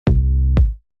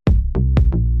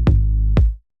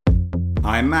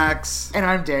I'm Max. And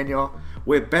I'm Daniel.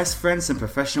 We're best friends and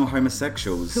professional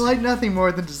homosexuals who like nothing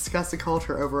more than to discuss the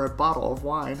culture over a bottle of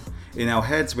wine. In our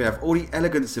heads, we have all the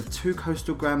elegance of two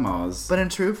coastal grandmas. But in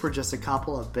truth, we're just a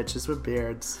couple of bitches with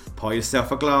beards. Pour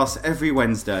yourself a glass every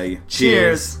Wednesday.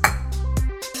 Cheers!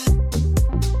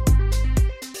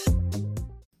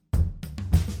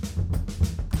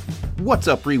 What's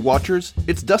up, rewatchers?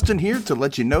 It's Dustin here to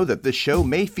let you know that this show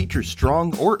may feature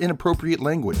strong or inappropriate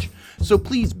language, so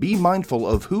please be mindful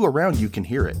of who around you can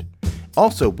hear it.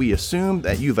 Also, we assume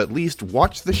that you've at least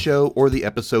watched the show or the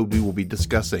episode we will be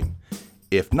discussing.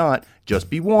 If not, just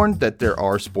be warned that there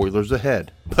are spoilers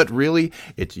ahead. But really,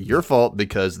 it's your fault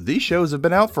because these shows have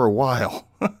been out for a while.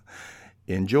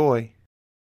 Enjoy.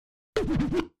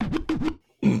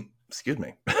 Excuse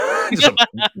me. Just a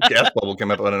gas bubble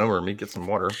came up out of nowhere. Let me get some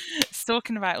water. It's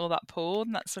talking about all that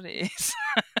porn. That's what it is.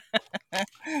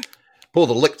 Pull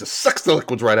the lick to sucks the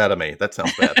liquids right out of me. That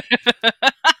sounds bad.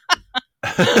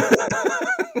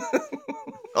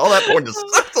 All that porn just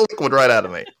sucks the liquid right out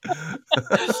of me.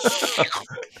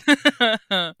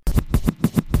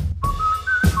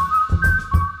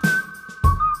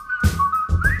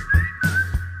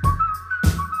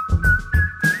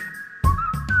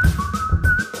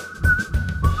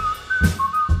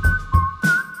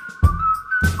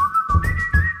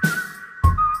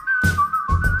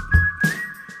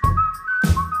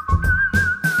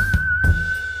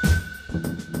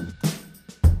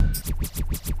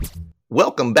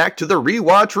 Welcome back to the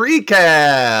Rewatch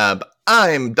Recap.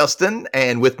 I'm Dustin,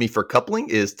 and with me for coupling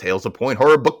is Tales of Point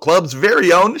Horror Book Club's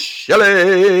very own Shelley.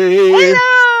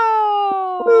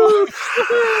 Hello!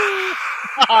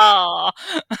 Oh.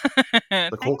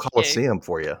 The whole Coliseum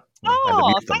for you.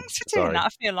 Oh, thanks for doing that. I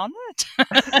feel honored.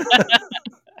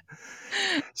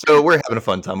 So we're having a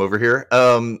fun time over here.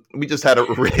 We just had a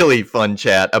really fun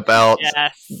chat about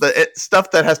the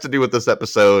stuff that has to do with this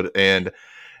episode, and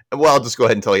well, I'll just go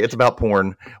ahead and tell you. It's about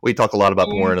porn. We talk a lot about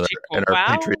porn in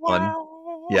our Patreon.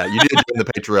 Wow. Yeah, you did join the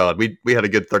Patreon. We had a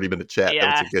good 30-minute chat. Yes,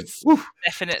 that was a good. Woof,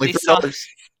 definitely.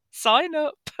 Sign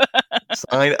up.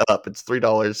 Sign up. It's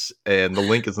 $3, and the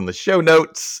link is in the show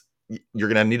notes. You're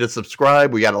gonna need to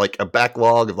subscribe. We got like a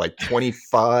backlog of like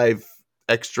 25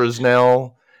 extras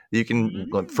now. You can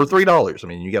for $3. I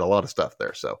mean, you get a lot of stuff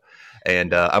there. So,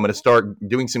 and I'm gonna start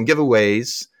doing some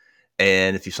giveaways.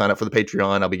 And if you sign up for the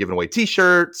Patreon, I'll be giving away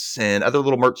T-shirts and other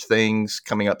little merch things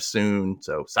coming up soon.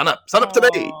 So sign up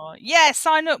today. Yeah,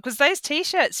 sign up because those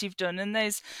T-shirts you've done and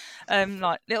those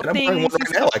like little and things. I'm wearing one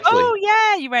right now, actually. Oh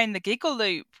yeah, you're wearing the Giggle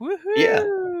Loop.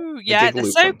 Woohoo! Yeah, they're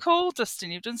so cool,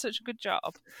 Dustin. You've done such a good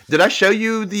job. Did I show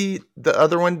you the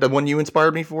other one, the one you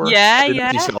inspired me for? Yeah.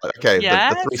 Okay,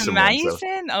 yeah, the threesome amazing.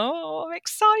 one. So. Oh, I'm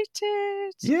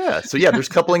excited. Yeah, so there's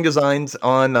coupling designs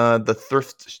on the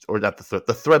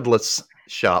Threadless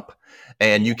shop,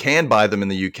 and you can buy them in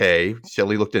the UK.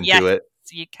 Shelley looked into it.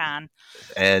 You can.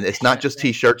 And it's not just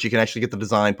T-shirts. You can actually get the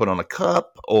design put on a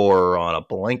cup or on a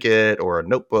blanket or a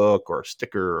notebook or a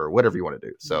sticker or whatever you want to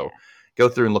do. So go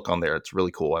through and look on there. It's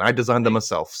really cool. And I designed them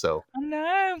myself. So. I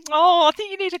know. Oh, I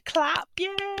think you need a clap. Yay.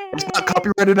 It's not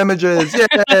copyrighted images.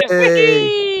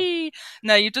 Yay.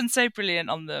 No, you've done so brilliant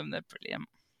on them. They're brilliant.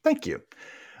 Thank you.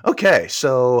 Okay.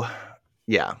 So,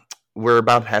 yeah. We're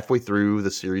about halfway through the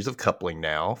series of coupling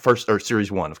now. Series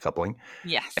 1 of coupling.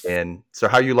 Yes. And so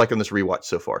how are you liking this rewatch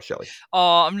so far, Shelley?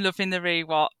 Oh, I'm loving the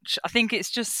rewatch. I think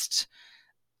it's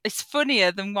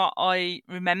funnier than what I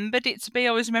remembered it to be. I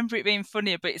always remember it being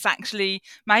funnier, but it's actually,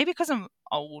 maybe because I'm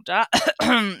older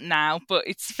now, but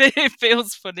it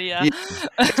feels funnier. Yeah.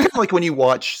 It's kind of like when you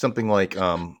watch something like, I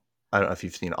don't know if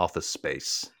you've seen Office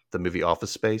Space. The movie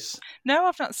Office Space. No,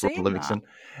 I've not seen Livingston.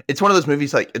 that. It's one of those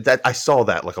movies like that. I saw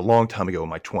that like a long time ago in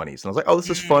my 20s. And I was like, oh, this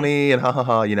is funny and ha ha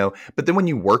ha, you know. But then when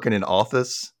you work in an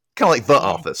office, kind of like The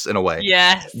Office in a way.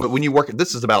 Yeah. But when you work,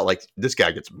 this is about like, this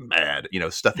guy gets mad, you know,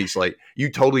 stuff he's like,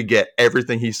 you totally get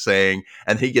everything he's saying.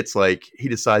 And he gets like, he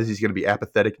decides he's going to be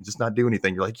apathetic and just not do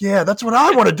anything. You're like, yeah, that's what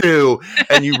I want to do.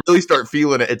 And you really start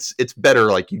feeling it. It's better.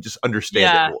 Like you just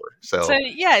understand it more. So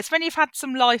yeah, it's when you've had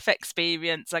some life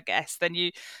experience, I guess, then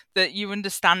you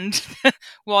understand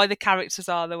why the characters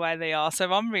are the way they are.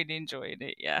 So I'm really enjoying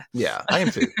it. Yeah. Yeah, I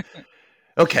am too.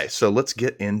 Okay, so let's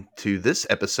get into this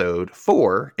episode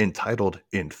 4 entitled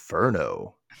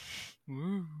Inferno.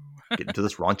 Ooh. Get into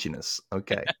this raunchiness.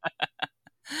 Okay.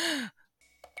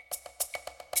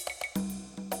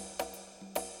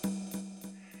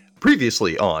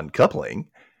 Previously on Coupling,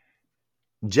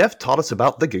 Jeff taught us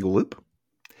about the Giggle Loop.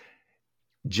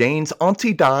 Jane's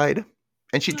auntie died,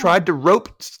 and she tried to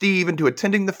rope Steve into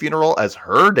attending the funeral as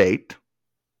her date.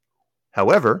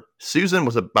 However, Susan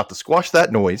was about to squash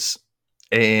that noise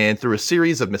And through a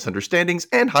series of misunderstandings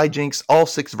and hijinks, all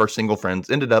 6 of our single friends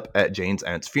ended up at Jane's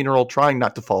aunt's funeral, trying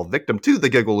not to fall victim to the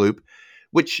giggle loop,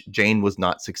 which Jane was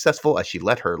not successful as she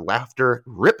let her laughter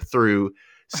rip through,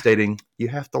 stating, "You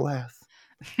have to laugh."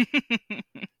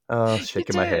 Oh,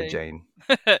 shaking my head, Jane.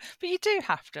 But you do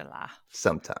have to laugh.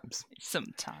 Sometimes.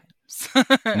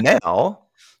 Now,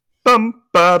 bum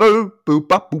ba do boo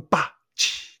ba boo ba.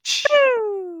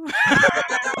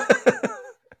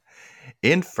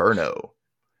 Inferno.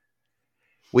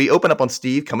 We open up on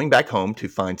Steve coming back home to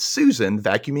find Susan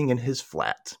vacuuming in his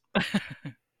flat.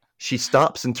 She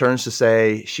stops and turns to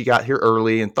say she got here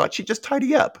early and thought she'd just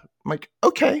tidy up. I'm like,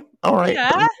 okay, all right.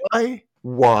 Yeah.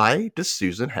 Why does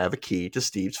Susan have a key to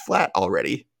Steve's flat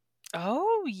already?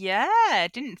 Oh, yeah.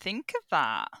 Didn't think of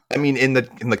that. I mean, in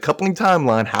the coupling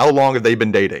timeline, how long have they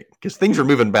been dating? Because things are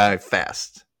moving by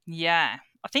fast. Yeah.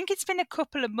 I think it's been a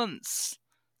couple of months.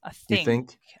 I think. You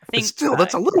think? But still,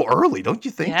 that's a little early, don't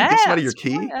you think? Yeah, to get somebody your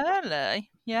key? Quite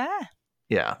early. Yeah.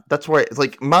 Yeah, that's why it's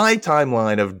like my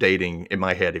timeline of dating in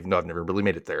my head, even though I've never really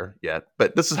made it there yet.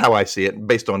 But this is how I see it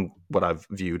based on what I've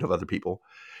viewed of other people.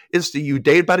 Is you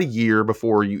date about a year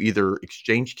before you either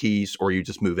exchange keys or you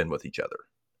just move in with each other.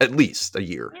 At least a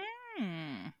year.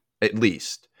 At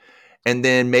least. And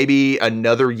then maybe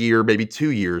another year, maybe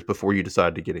 2 years before you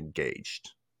decide to get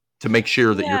engaged. To make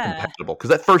sure that you're compatible.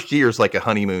 Because that first year is like a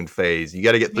honeymoon phase. You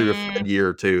got to get through a year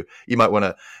or two. You might want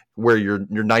to where your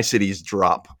niceties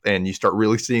drop and you start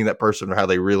really seeing that person or how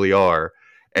they really are.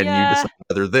 And you decide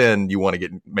whether then you want to get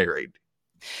married.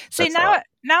 See, now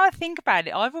I think about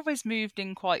it, I've always moved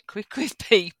in quite quick with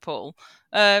people.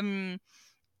 Only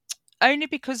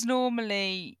because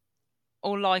normally,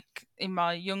 or like in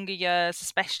my younger years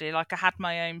especially, like I had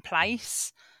my own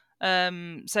place.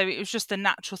 So it was just a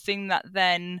natural thing that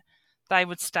then they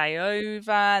would stay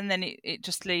over and then it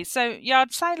just leaves. So yeah,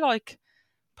 I'd say like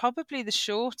probably the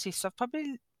shortest. I've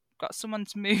probably got someone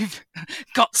to move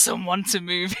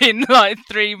in like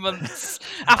 3 months.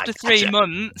 After 3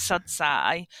 months, I'd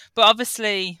say. But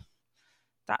obviously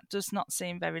that does not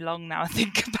seem very long now I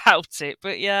think about it.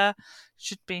 But yeah,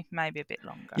 should be maybe a bit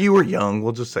longer. You were young,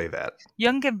 we'll just say that.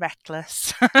 Young and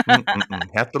reckless.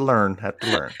 Have to learn.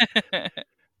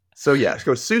 So yeah,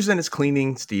 so Susan is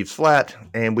cleaning Steve's flat,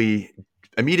 and we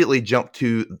immediately jump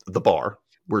to the bar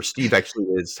where Steve actually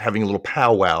is having a little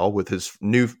powwow with his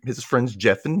friends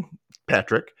Jeff and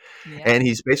Patrick, and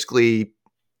he's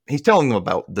telling them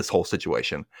about this whole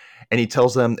situation, and he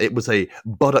tells them it was a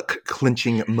buttock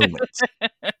clenching moment.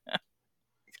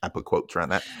 I put quotes around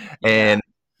that, and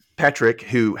Patrick,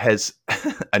 who has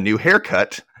a new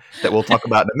haircut that we'll talk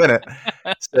about in a minute,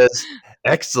 says,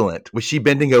 "Excellent. Was she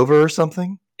bending over or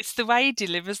something?" It's the way he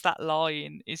delivers that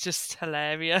line. It's just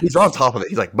hilarious. He's on top of it.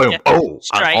 He's like, boom. Oh,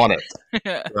 straight. I'm on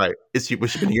it. Right. Was she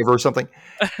bending over or something?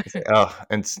 Like,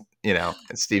 and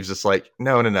Steve's just like,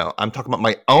 no. I'm talking about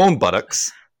my own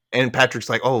buttocks. And Patrick's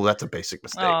like, oh, that's a basic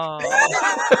mistake.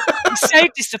 He's so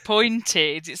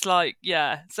disappointed. It's like,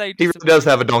 so he really does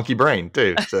have a donkey brain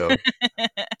too.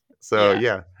 So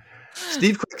yeah.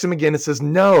 Steve corrects him again and says,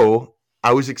 no,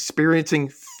 I was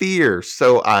experiencing fear.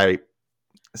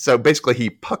 So basically, he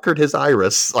puckered his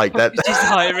iris like that. His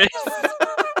iris.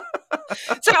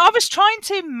 So I was trying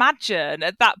to imagine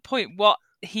at that point what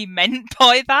he meant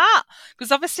by that, because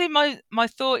obviously my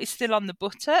thought is still on the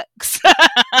buttocks.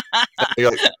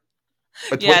 Squeeze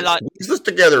this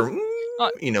together,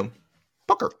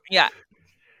 pucker. Yeah.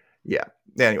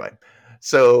 Anyway,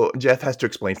 so Jeff has to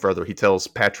explain further. He tells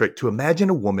Patrick to imagine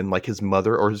a woman like his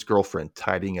mother or his girlfriend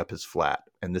tidying up his flat,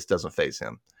 and this doesn't faze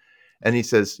him. And he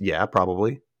says, yeah,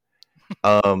 probably.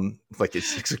 Like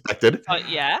it's expected.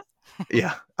 Yeah.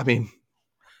 Yeah. I mean,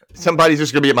 somebody's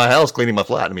just going to be at my house cleaning my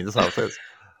flat. I mean, that's how it is.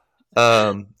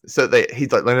 So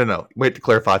he's like, no. Wait to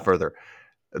clarify further.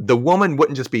 The woman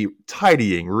wouldn't just be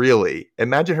tidying, really.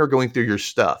 Imagine her going through your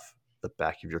stuff. The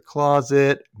back of your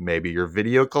closet, maybe your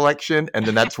video collection. And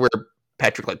then that's where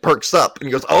Patrick like perks up and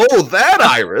he goes, oh, that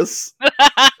iris.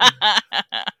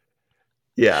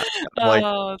 Yeah.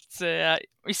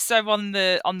 He's so on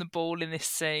the ball in this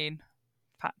scene,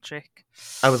 Patrick.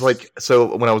 I was like,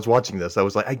 so when I was watching this, I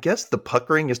was like, I guess the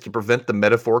puckering is to prevent the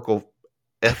metaphorical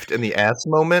effed in the ass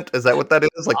moment. Is that what that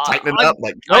is? Like tighten it up?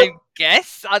 Like, I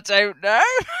guess. I don't know.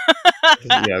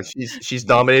 She's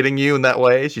dominating you in that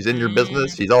way. She's in your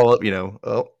business. She's all up,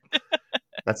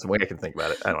 that's the way I can think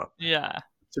about it. I don't know. Yeah.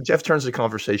 So Jeff turns the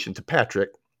conversation to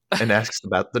Patrick and asks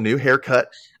about the new haircut.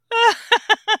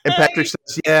 And Patrick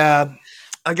says, yeah,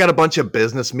 I got a bunch of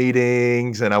business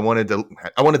meetings and I wanted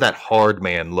that hard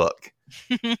man look.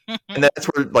 And that's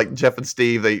where like Jeff and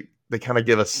Steve, they kind of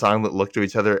give a silent look to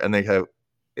each other and they go,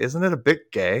 isn't it a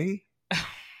bit gay?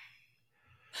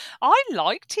 I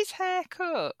liked his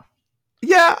haircut.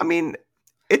 Yeah, I mean,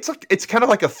 it's kind of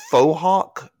like a faux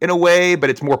hawk in a way, but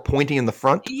it's more pointy in the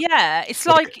front. Yeah, it's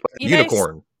Like like a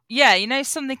unicorn. Yeah, you know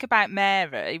something about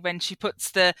Mary when she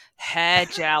puts the hair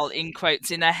gel in quotes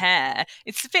in her hair.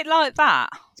 It's a bit like that.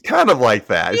 It's kind of like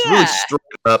that. It's really Yeah. straight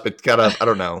up. It's kind of, I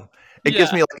don't know. It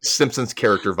gives Yeah. me like a Simpsons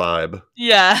character vibe,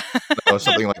 Yeah. or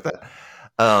something like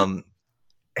that.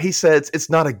 He says it's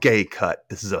not a gay cut.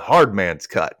 This is a hard man's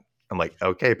cut. I'm like,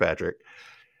 okay, Patrick.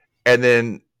 And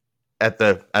then at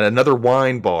another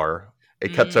wine bar,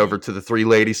 it cuts over to the three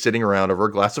ladies sitting around over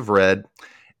a glass of red,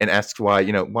 and asks why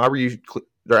were you?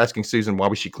 They're asking Susan why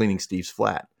was she cleaning Steve's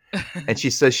flat, and she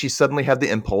says she suddenly had the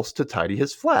impulse to tidy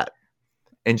his flat,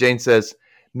 and Jane says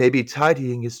maybe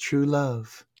tidying is true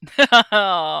love.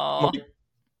 Oh. Like,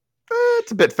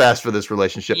 it's a bit fast for this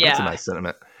relationship, but it's a Yeah. nice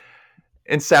sentiment.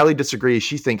 And Sally disagrees.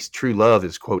 She thinks true love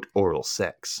is, quote, oral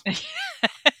sex.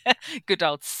 Good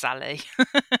old Sally.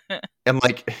 And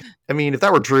like, I mean, if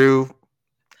that were true,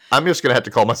 I'm just going to have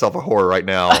to call myself a whore right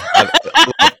now. I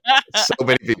love so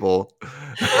many people.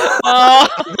 Oh.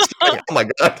 Oh my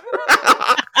God.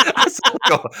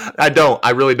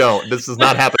 I really don't. This has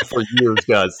not happened for years,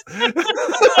 guys.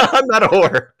 I'm not a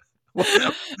whore.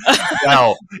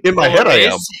 Wow. In my head, I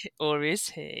am. Or is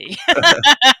he?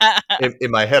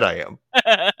 In my head, I am.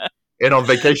 And on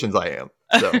vacations, I am.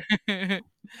 So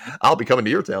I'll be coming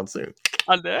to your town soon.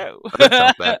 I know. That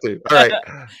sounds bad too. All right.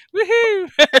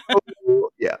 Woohoo!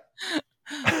 Yeah.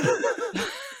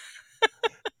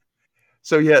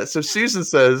 So Susan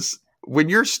says, when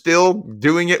you're still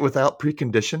doing it without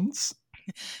preconditions.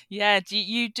 Yeah,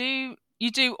 you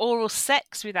do oral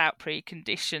sex without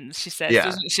preconditions, she says, Yeah.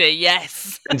 doesn't she?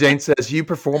 Yes. And Jane says, you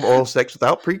perform oral sex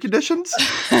without preconditions?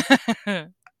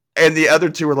 And the other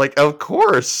two are like, of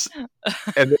course.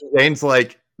 And then Jane's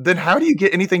like, then how do you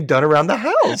get anything done around the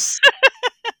house?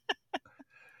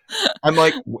 I'm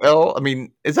like, well, I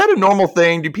mean, is that a normal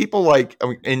thing? Do people like, I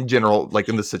mean, in general, like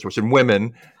in this situation,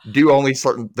 women do only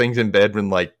certain things in bed when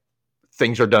like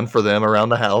things are done for them around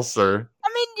the house? Or I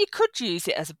mean, you could use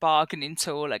it as a bargaining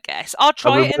tool, I guess. I'll a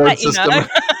try it and reward let you system?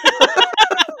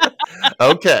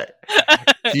 know. Okay.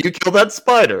 Do you kill that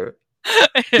spider?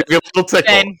 Give me a little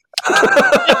tickle. Then.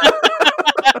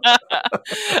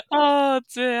 Oh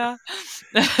dear.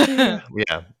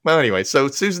 Yeah. Well, anyway, so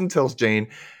Susan tells Jane,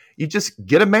 you just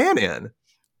get a man in,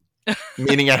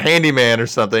 meaning a handyman or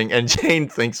something. And Jane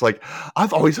thinks like,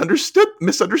 I've always misunderstood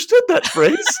that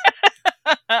phrase.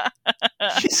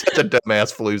 She's such a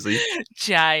dumbass floozy.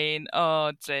 Jane,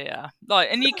 oh dear. Like,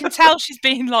 and you can tell she's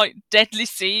being like deadly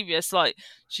serious. Like,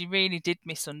 she really did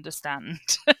misunderstand.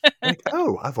 Like,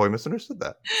 oh, I've always misunderstood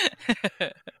that.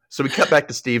 So we cut back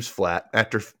to Steve's flat.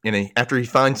 After he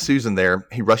finds Susan there,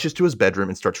 he rushes to his bedroom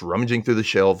and starts rummaging through the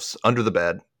shelves under the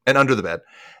bed.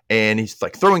 And he's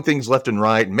like throwing things left and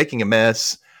right and making a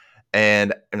mess.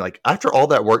 And like after all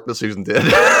that work that Susan did.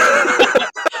 Yeah,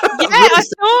 I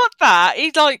thought that.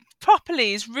 He like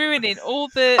properly is ruining all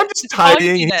the I'm just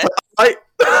tidying. He's like,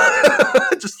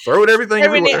 just throwing everything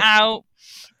throwing everywhere. it out.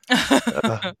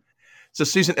 So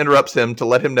Susan interrupts him to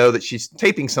let him know that she's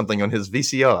taping something on his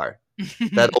VCR.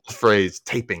 That old phrase,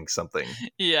 taping something.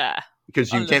 Yeah.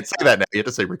 Because you can't say that now. You have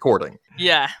to say recording.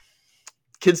 Yeah.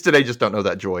 Kids today just don't know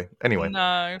that joy. Anyway.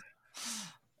 No.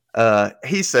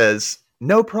 He says,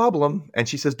 no problem. And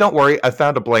she says, don't worry, I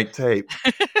found a blank tape.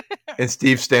 And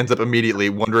Steve stands up immediately,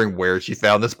 wondering where she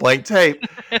found this blank tape.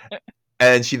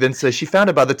 And she then says she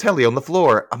found it by the telly on the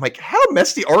floor. I'm like, how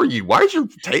messy are you? Why are your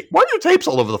tapes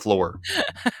all over the floor?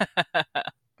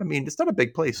 I mean, it's not a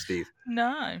big place, Steve.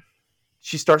 No.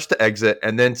 She starts to exit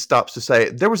and then stops to say,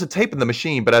 there was a tape in the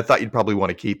machine, but I thought you'd probably want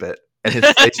to keep it. And his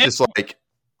face just like,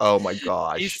 oh my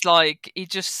gosh. He's like,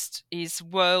 his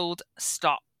world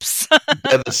stops.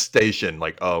 Devastation.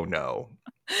 Like, oh no.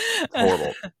 It's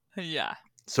horrible. Yeah.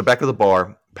 So back at the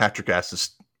bar, Patrick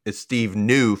asks if Steve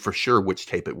knew for sure which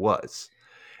tape it was.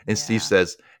 And Steve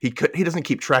says he doesn't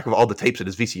keep track of all the tapes at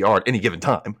his VCR at any given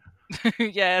time.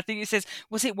 Yeah, I think he says,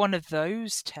 was it one of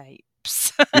those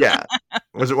tapes? Yeah.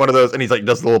 Was it one of those? And he's like,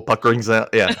 does the little puckering sound?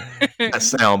 Yeah. That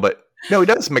sound, but no, he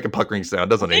does make a puckering sound,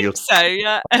 doesn't he? I think so,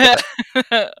 yeah.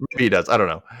 Maybe he does. I don't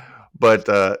know.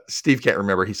 But Steve can't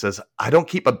remember. He says, I don't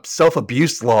keep a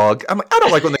self-abuse log. I'm like, I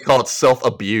don't like when they call it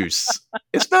self-abuse.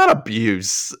 It's not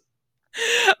abuse.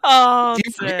 Oh,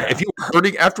 if you were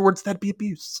hurting afterwards, that'd be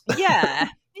abuse. Yeah.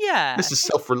 Yeah. This is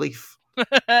self-relief.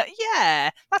 Yeah.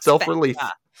 That's Self-relief.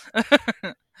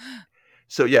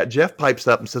 So yeah, Jeff pipes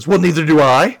up and says, well, neither do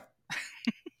I.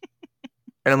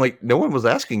 And I'm like, no one was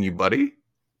asking you, buddy.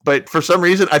 But for some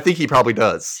reason, I think he probably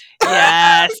does.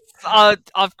 Yes.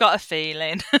 I've got a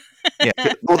feeling.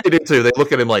 Yeah, well, they do too. They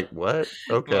look at him like, what?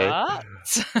 Okay. What?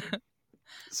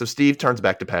 So Steve turns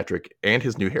back to Patrick and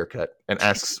his new haircut and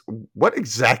asks what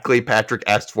exactly Patrick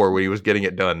asked for when he was getting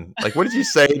it done. Like, what did you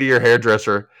say to your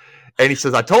hairdresser? And he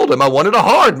says, I told him I wanted a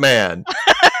hard man.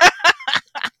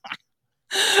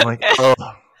 I'm like, oh,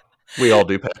 we all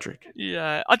do, Patrick.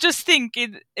 Yeah, I just think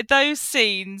in those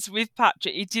scenes with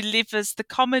Patrick, he delivers the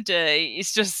comedy.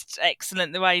 It's just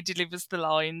excellent the way he delivers the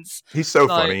lines. He's so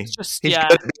funny. Just, he's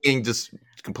good at being just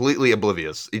completely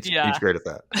oblivious. He's great at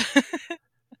that.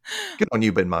 Good on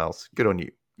you, Ben Miles. Good on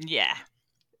you. Yeah.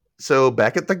 So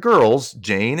back at the girls,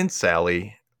 Jane and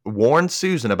Sally warn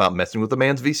Susan about messing with a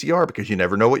man's VCR because you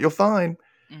never know what you'll find.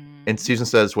 And Susan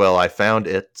says, well, I found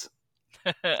it.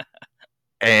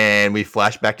 And we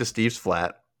flash back to Steve's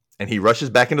flat. And he rushes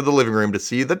back into the living room to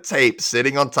see the tape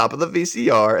sitting on top of the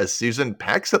VCR as Susan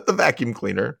packs up the vacuum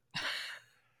cleaner.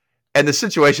 And the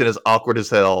situation is awkward as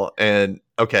hell. And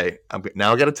okay,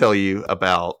 now I got to tell you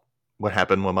about what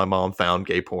happened when my mom found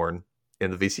gay porn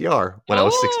in the VCR when I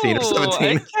was 16 or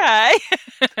 17.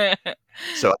 Okay.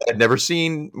 So I'd never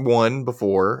seen one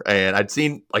before, and I'd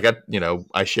seen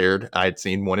I'd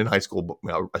seen one in high school,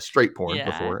 a straight porn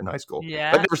before in high school.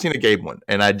 Yeah. But I'd never seen a gay one,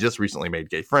 and I'd just recently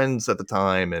made gay friends at the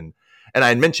time, and I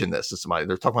had mentioned this to somebody.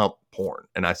 They're talking about porn,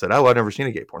 and I said, "Oh, I've never seen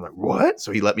a gay porn." Like, what?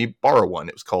 So he let me borrow one.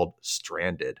 It was called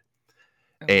Stranded,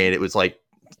 and it was like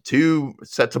 2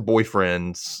 sets of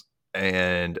boyfriends,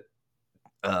 and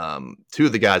 2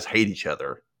 of the guys hate each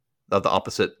other, of the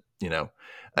opposite,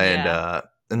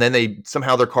 and then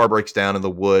their car breaks down in the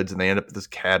woods and they end up at this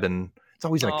cabin. It's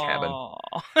always in a cabin.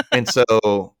 And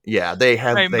so, yeah, they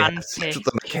have sex with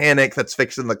the mechanic that's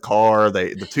fixing the car.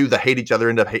 The 2 that hate each other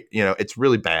end up, it's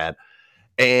really bad.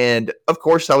 And of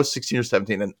course I was 16 or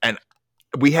 17 and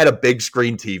we had a big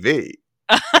screen TV.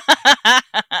 And I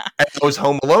was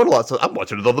home alone a lot. So I'm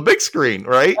watching it on the big screen,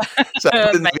 right? So I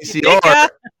put in the VCR,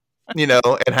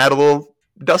 and had a little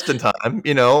Dustin time,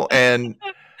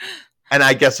 and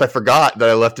I guess I forgot that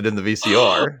I left it in the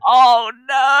VCR. Oh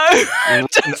no!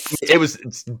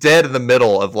 It's dead in the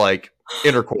middle of like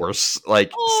intercourse,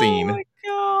 scene. Oh my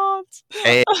god!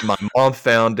 And my mom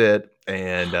found it,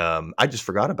 and I just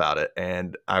forgot about it.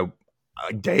 And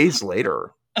days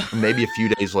later, maybe a few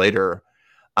days later,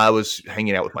 I was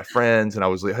hanging out with my friends, and I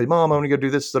was like, "Hey, Mom, I want to go do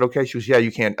this. Is that okay?" She was, "Yeah,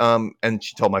 you can." And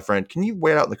she told my friend, "Can you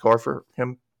wait out in the car for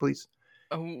him, please?"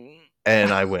 Oh.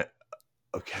 And I went,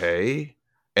 "Okay."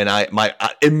 And I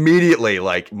immediately,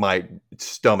 like, my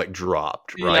stomach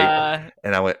dropped, right? Yeah.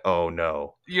 And I went, "Oh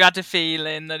no!" You had a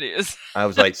feeling that it was. I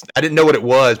was like, I didn't know what it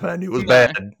was, but I knew it was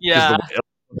bad. Yeah.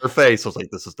 Her face, I was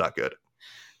like, "This is not good."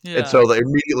 Yeah. And so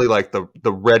immediately, like the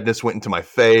redness went into my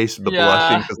face, the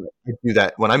blushing, because I do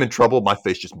that when I'm in trouble. My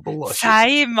face just blushes.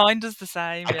 Same, mine does the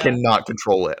same. I cannot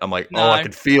control it. I'm like, oh, I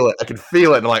can feel it. I can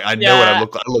feel it. And I'm like, I know what I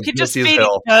look like. I look you can just guilty as feel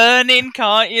hell. it burning,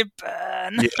 can't you?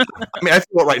 Burn. Yeah. I mean, I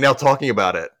feel it right now talking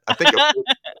about it. I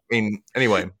think.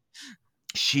 Anyway,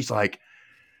 she's like,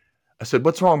 I said,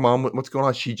 "What's wrong, Mom? What's going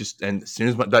on?" She just, and as soon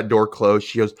as that door closed,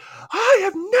 she goes, "I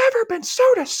have never been so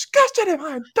disgusted in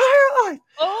my entire life.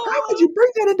 How could you bring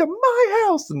that into my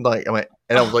house?" And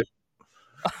I was like,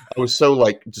 I was so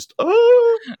like, just,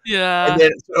 oh. Yeah. And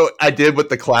then so I did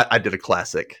with I did a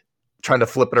classic, trying to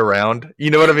flip it around.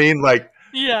 You know what I mean? Like,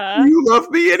 yeah. Do you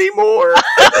love me anymore?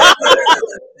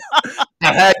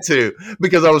 I had to,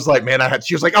 because I was like, man,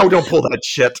 she was like, "Oh, don't pull that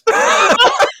shit."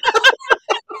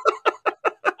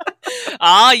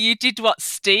 You did what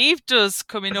Steve does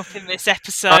coming up in this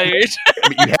episode. I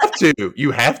mean,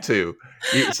 you have to.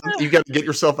 You got to get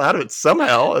yourself out of it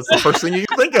somehow. It's the first thing you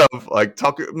can think of. Like,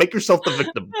 make yourself the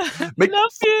victim. Make Love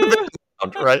you. The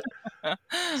victim, right?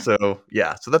 So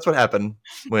yeah, so that's what happened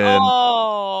when.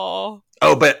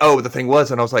 The thing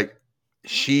was, and I was like,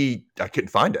 I couldn't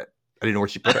find it. I didn't know where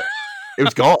she put it. It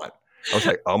was gone. I was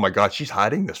like, oh my God, she's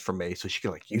hiding this from me so she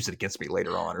could like use it against me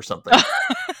later on or something.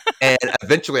 And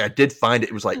eventually I did find it.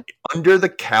 It was like under the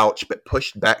couch, but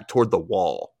pushed back toward the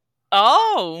wall.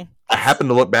 Oh. I happened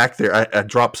to look back there. I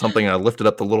dropped something and I lifted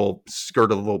up the little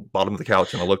skirt of the little bottom of the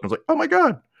couch and I looked and I was like, oh my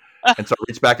God. And so I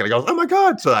reached back and I go, oh my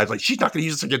God. So I was like, she's not going to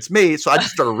use this against me. So I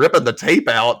just started ripping the tape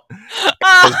out.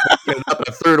 I was backing it up and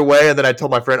I threw it away. And then I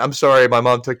told my friend, "I'm sorry, my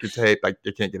mom took your tape. I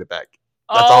can't get it back."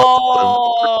 That's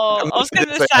all. I was going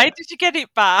to say, did you get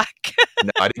it back?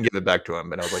 No, I didn't give it back to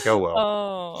him. And I was like, oh, well.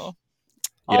 Oh.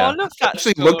 Yeah. I love that I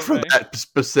actually looked for that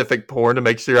specific porn to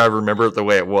make sure I remember it the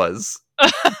way it was.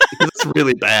 It's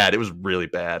really bad. It was really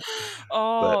bad.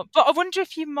 Oh, but I wonder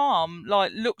if your mom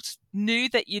knew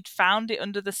that you'd found it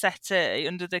under the settee,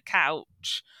 under the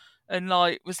couch, and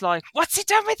was like, "What's he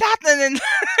done with that?" And then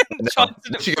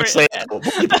She could say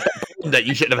that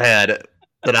you shouldn't have had.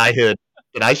 that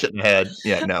I shouldn't have had.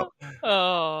 Yeah, no.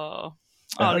 Oh,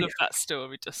 I love Yeah. that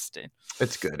story, Dustin.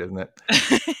 It's good, isn't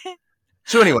it?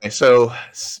 So anyway, so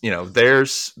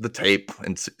there's the tape,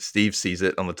 and Steve sees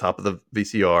it on the top of the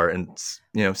VCR,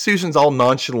 and Susan's all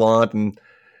nonchalant, and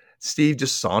Steve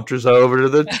just saunters over to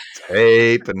the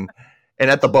tape, and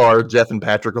at the bar, Jeff and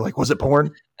Patrick are like, "Was it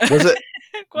porn? Was it?"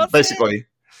 Basically.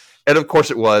 And of course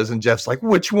it was, and Jeff's like,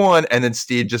 "Which one?" And then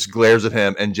Steve just glares at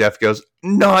him, and Jeff goes,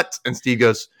 "Not," and Steve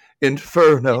goes,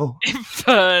 "Inferno."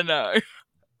 Inferno.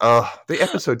 The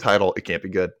episode title, it can't be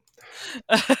good.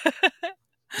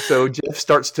 So Jeff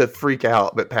starts to freak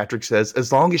out, but Patrick says,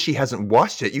 as long as she hasn't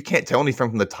watched it, you can't tell anything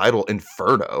from the title,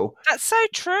 Inferno. That's so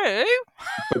true.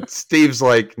 But Steve's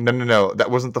like, no, that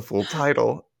wasn't the full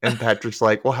title. And Patrick's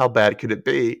like, well, how bad could it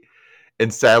be?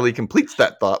 And Sally completes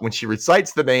that thought when she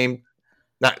recites the name.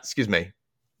 Excuse me.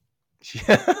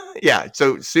 Yeah,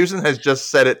 so Susan has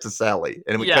just said it to Sally,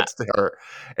 and it cuts to her,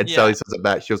 and Sally says it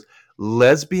back. She goes,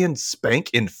 lesbian spank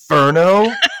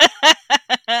Inferno?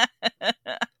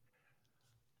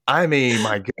 I mean,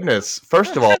 my goodness.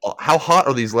 First of all, how hot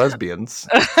are these lesbians?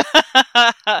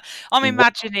 I'm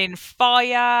imagining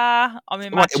fire. I'm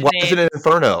imagining... Why is it an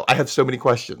Inferno? I have so many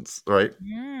questions, right?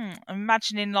 I'm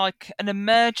imagining like an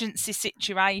emergency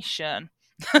situation.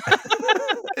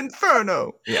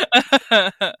 Inferno. Yeah.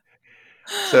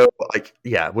 So,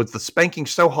 was the spanking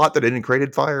so hot that it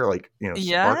created fire?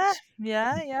 Sparks?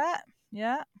 Yeah.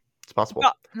 It's possible.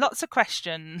 Got lots of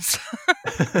questions.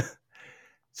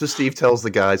 So Steve tells the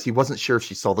guys he wasn't sure if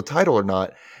she saw the title or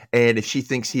not, and if she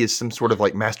thinks he is some sort of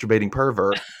masturbating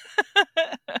pervert,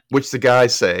 which the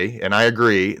guys say, and I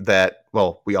agree that,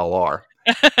 well, we all are.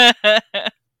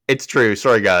 It's true.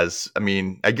 Sorry, guys. I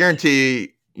mean, I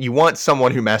guarantee you want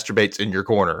someone who masturbates in your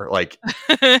corner.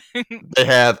 They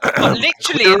have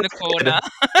literally in the corner.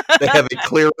 They have a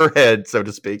clearer head, so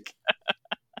to speak.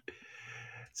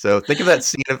 So think of that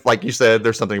scene of, like you said,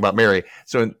 there's something about Mary.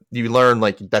 So you learn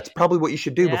that's probably what you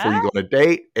should do before you go on a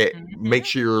date. It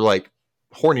makes your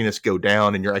horniness go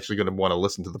down, and you're actually going to want to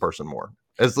listen to the person more.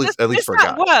 At least for a guy. Does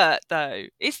that work though?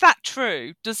 Is that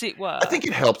true? Does it work? I think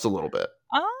it helps a little bit.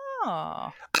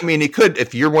 Oh. I mean, it could,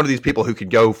 if you're one of these people who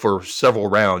could go for several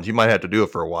rounds, you might have to do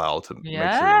it for a while to make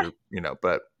sure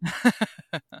but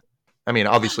I mean,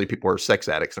 obviously people are sex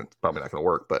addicts and it's probably not going to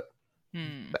work, but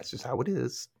that's just how it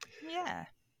is. Yeah.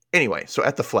 Anyway, so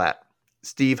at the flat,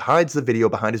 Steve hides the video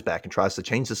behind his back and tries to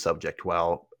change the subject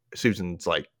while Susan's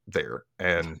there.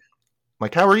 And I'm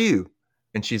like, how are you?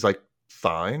 And she's like,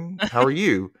 fine. How are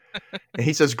you? And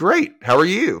he says, great. How are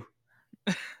you?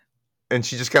 And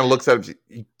she just kind of looks at him.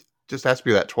 He just asked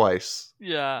me that twice.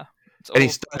 Yeah. And he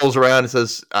stumbles around and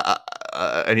says,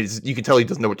 and you can tell he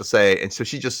doesn't know what to say. And so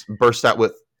she just bursts out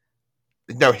with,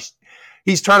 no,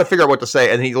 he's trying to figure out what to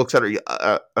say. And he looks at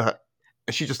her,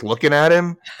 and she's just looking at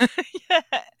him. Yeah.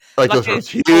 Those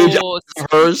huge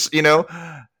hers,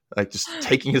 just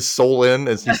taking his soul in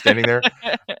as he's standing there.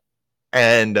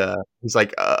 And he's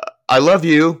like, I love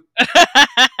you.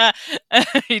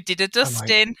 He did a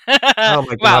Dustin. Oh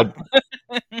my God.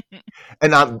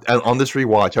 And on this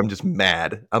rewatch, I'm just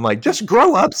mad. I'm like, just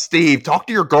grow up, Steve. Talk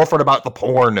to your girlfriend about the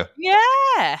porn.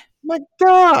 Yeah. My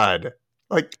God.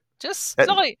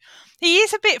 He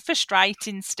is a bit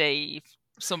frustrating, Steve,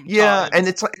 sometimes. Yeah, and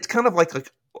it's kind of like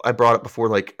I brought it before,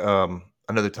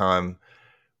 another time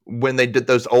when they did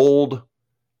those old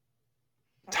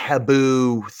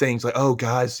taboo things oh,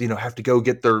 guys, have to go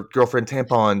get their girlfriend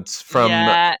tampons from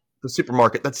the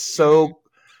supermarket. That's so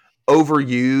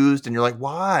overused, and you're like,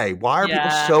 why are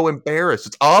people so embarrassed?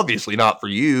 It's obviously not for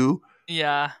you.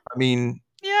 Yeah. I mean,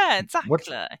 yeah, exactly.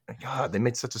 God, they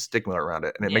made such a stigma around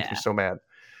it, and it makes me so mad.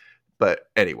 But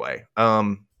anyway,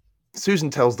 Susan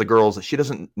tells the girls that she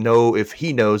doesn't know if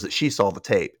he knows that she saw the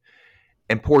tape,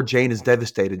 and poor Jane is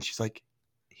devastated. She's like,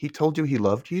 he told you he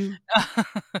loved you?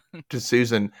 To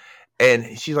Susan.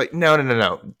 And she's like,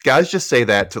 no. Guys just say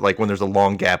that to when there's a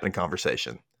long gap in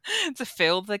conversation. To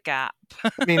fill the gap.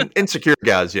 I mean, insecure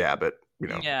guys, yeah, but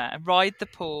Yeah, ride the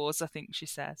pause, I think she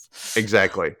says.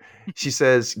 Exactly. She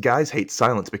says guys hate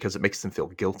silence because it makes them feel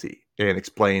guilty, and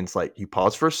explains you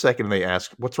pause for a second and they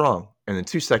ask, what's wrong? And then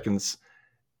 2 seconds,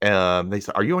 they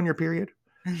say, are you on your period?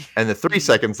 And the 3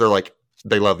 seconds, they're like,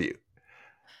 they love you.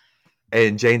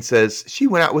 And Jane says, she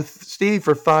went out with Steve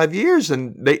for 5 years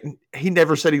and he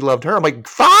never said he loved her. I'm like,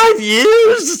 5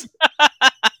 years?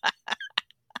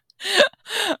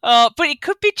 But it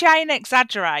could be Jane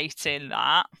exaggerating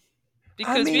that.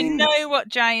 Because we know what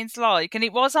Jane's like. And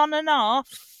it was on and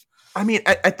off. I mean,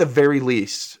 at the very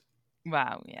least.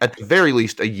 Wow, yeah. At the very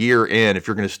least, a year in, if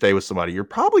you're going to stay with somebody, you're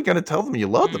probably going to tell them you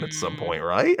love them at some point,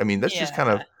 right? I mean, that's just kind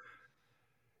of...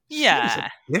 Yeah. Steve's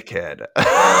a dickhead.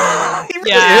 He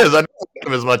really is. I don't like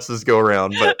him as much this go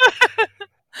around, but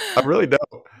I really don't.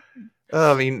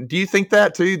 I mean, do you think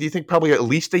that too? Do you think probably at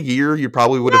least a year you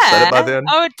probably would have said it by then?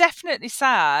 I would definitely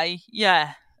say,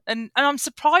 yeah. And I'm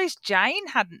surprised Jane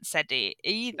hadn't said it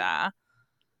either.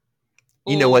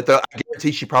 You know what, though? I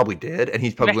guarantee she probably did. And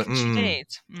he's probably Reckon she did.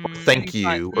 thank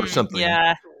you, or something.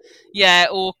 Yeah. Yeah,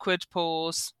 awkward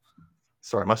pause.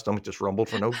 Sorry, my stomach just rumbled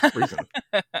for no reason.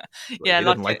 Yeah, he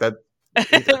doesn't like that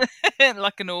either.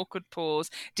 Like an awkward pause.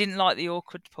 Didn't like the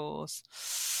awkward pause.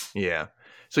 Yeah.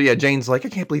 So yeah, Jane's like, I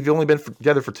can't believe you've only been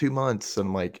together for 2 months. And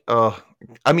I'm like,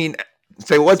 I mean,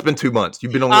 say, well, it's been 2 months.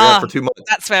 You've been only together for 2 months.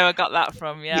 That's where I got that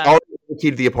from, yeah. He already has the key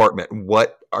to the apartment.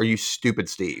 What are you, stupid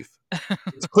Steve?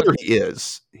 It's clear he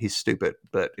is. He's stupid.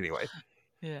 But anyway.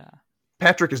 Yeah.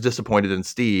 Patrick is disappointed in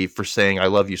Steve for saying I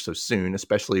love you so soon,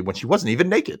 especially when she wasn't even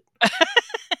naked.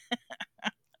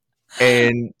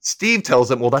 And Steve tells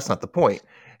him, well, that's not the point.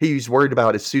 He's worried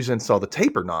about if Susan saw the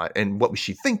tape or not, and what was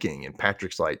she thinking? And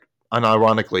Patrick's like,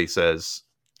 unironically says,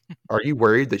 are you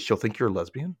worried that she'll think you're a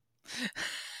lesbian?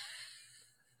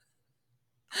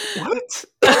 What?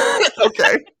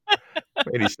 Okay.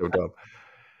 Man, he's so dumb.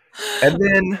 And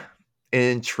then,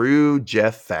 in true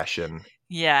Jeff fashion,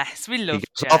 yes, we love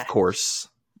Jeff. Of course.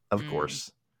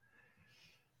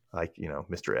 Like,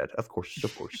 Mr. Ed. Of course.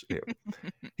 Anyway.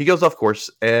 He goes off course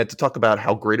to talk about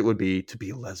how great it would be to be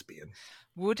a lesbian.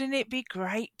 Wouldn't it be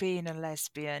great being a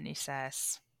lesbian, he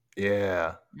says.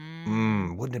 Yeah.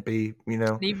 Wouldn't it be,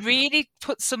 He really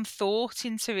put some thought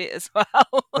into it as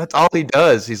well. That's all he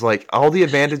does. He's like, all the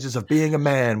advantages of being a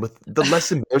man with the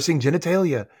less embarrassing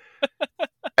genitalia.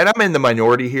 And I'm in the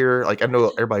minority here. Like, I know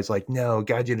everybody's like, no,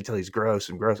 guy genitalia is gross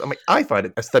and gross. I'm like, I find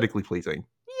it aesthetically pleasing.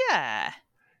 Yeah.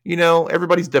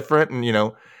 Everybody's different.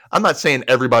 And, I'm not saying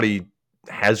everybody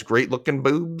has great looking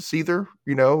boobs either.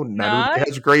 Not everybody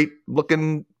has great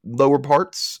looking lower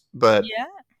parts. But yeah.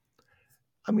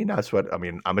 I mean, that's what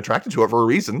I'm attracted to it for a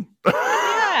reason.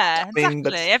 Yeah,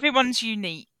 exactly. Everyone's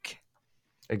unique.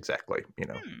 Exactly.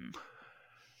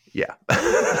 Yeah.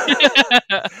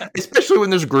 Especially when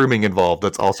there's grooming involved.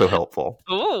 That's also helpful.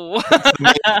 Oh.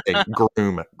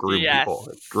 Groom yes. People.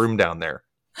 Groom down there.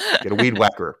 Get a weed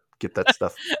whacker. Get that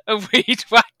stuff. A weed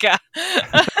whacker.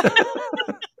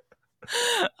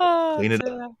 Clean it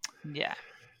up. Yeah.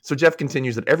 So Jeff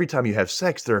continues that every time you have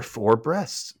sex, there are 4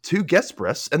 breasts, 2 guest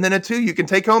breasts, and then a 2 you can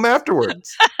take home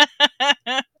afterwards.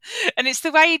 And it's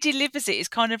the way he delivers it. It's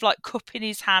kind of like cupping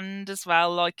his hand as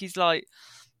well. Like he's like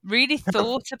really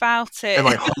thought about it. And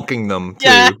like honking them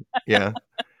too. Yeah.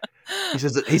 He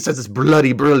says it's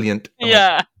bloody brilliant. I'm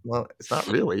like, well, it's not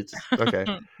really. It's okay.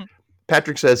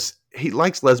 Patrick says he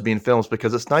likes lesbian films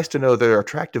because it's nice to know there are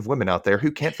attractive women out there who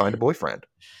can't find a boyfriend.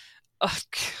 Oh,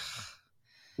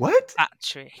 what?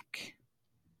 Patrick.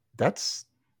 That's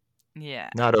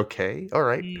not okay. All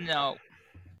right. No.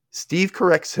 Steve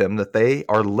corrects him that they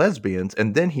are lesbians,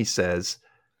 and then he says,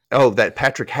 that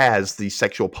Patrick has the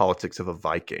sexual politics of a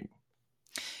Viking.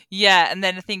 Yeah, and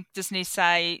then I think, doesn't he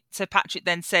say, so Patrick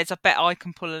then says, I bet I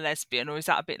can pull a lesbian, or is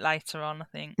that a bit later on, I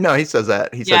think? No, he says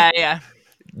that. He said,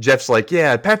 Jeff's like,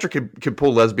 yeah, Patrick could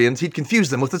pull lesbians. He'd confuse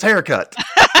them with his haircut.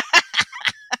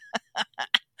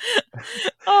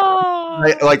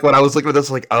 Like when I was looking at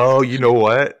this, like, oh, you know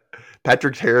what?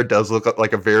 Patrick's hair does look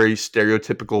like a very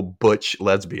stereotypical butch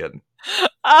lesbian.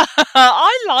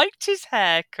 I liked his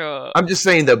haircut. I'm just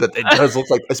saying though that it does look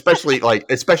like,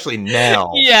 especially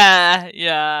now.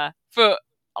 Yeah. But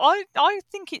I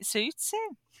think it suits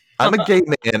him. I'm a gay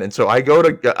man, and so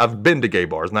I've been to gay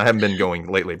bars, and I haven't been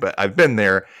going lately, but I've been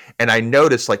there, and I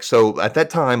noticed, so at that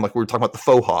time, we were talking about the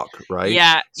faux hawk, right?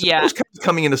 Yeah, so it was kind of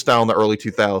coming into style in the early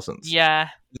 2000s. Yeah.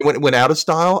 When it went out of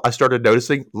style, I started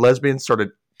noticing lesbians started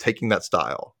taking that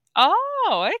style.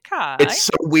 Oh, okay. It's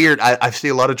so weird. I see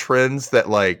a lot of trends that,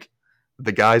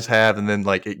 the guys have, and then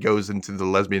it goes into the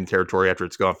lesbian territory after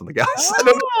it's gone from the guys.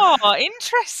 Oh,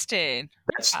 interesting.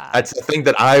 That's the thing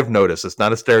that I've noticed. It's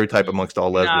not a stereotype amongst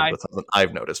all lesbians, but something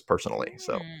I've noticed personally.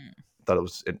 So I thought it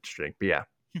was interesting. But yeah,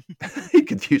 he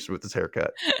confused me with his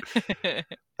haircut. I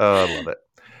love it.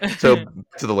 So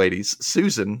to the ladies,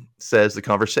 Susan says the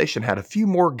conversation had a few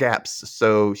more gaps,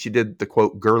 so she did the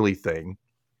quote girly thing.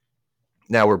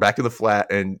 Now we're back in the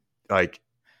flat, and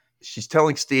she's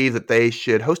telling Steve that they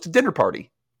should host a dinner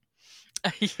party.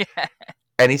 Yeah.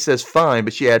 And he says, fine,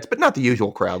 but she adds, but not the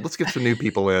usual crowd. Let's get some new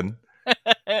people in.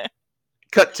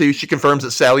 Cut to, she confirms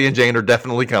that Sally and Jane are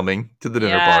definitely coming to the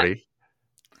dinner party.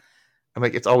 I'm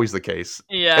like, it's always the case.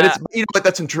 Yeah. And it's, but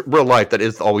that's in real life. That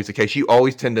is always the case. You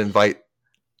always tend to invite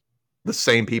the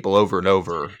same people over and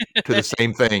over to the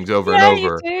same things over and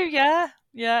over. You do, yeah.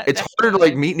 Yeah. It's harder to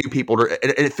definitely. meet new people, and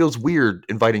it feels weird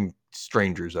inviting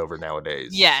strangers over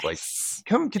nowadays. Yes. Like,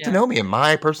 come get to Yeah. know me in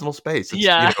my personal space. It's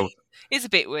Yeah. It's a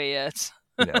bit weird.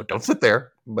 don't sit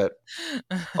there, but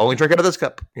only drink out of this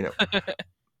cup.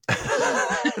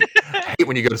 I hate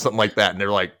when you go to something like that and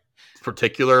they're like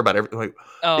particular about everything. Like,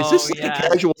 is this like a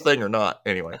casual thing or not?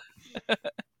 Anyway.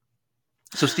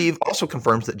 So Steve also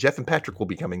confirms that Jeff and Patrick will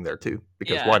be coming there too,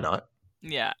 because why not?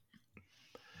 Yeah.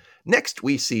 Next,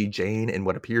 we see Jane in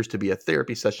what appears to be a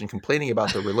therapy session complaining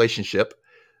about the relationship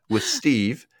with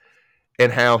Steve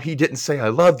and how he didn't say I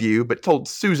love you, but told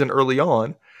Susan early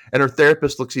on. And her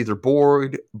therapist looks either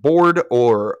bored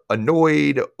or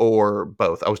annoyed or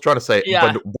both. I was trying to say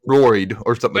annoyed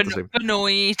or something.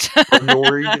 Annoyed.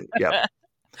 Annoyed. Yeah.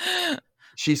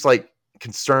 She's like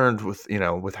concerned with,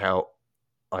 with how,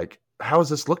 like, how does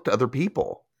this look to other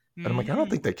people? And I'm like, I don't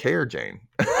think they care, Jane.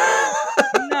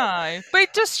 No, but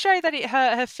it does show that it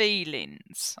hurt her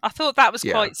feelings. I thought that was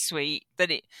quite sweet.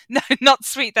 Not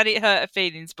sweet that it hurt her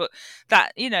feelings, but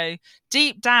that,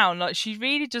 deep down, like, she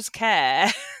really does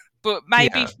care. But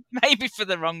maybe for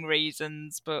the wrong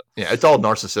reasons. But yeah, it's all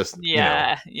narcissistic.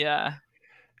 Yeah.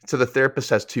 So the therapist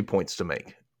has 2 points to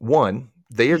make. One,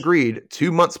 they agreed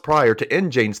 2 months prior to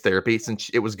end Jane's therapy since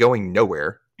it was going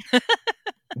nowhere.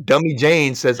 Dummy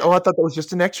Jane says, "Oh, I thought that was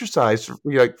just an exercise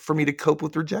for me to cope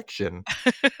with rejection."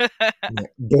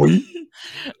 Boy.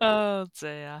 Oh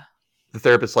dear. The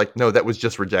therapist's like, "No, that was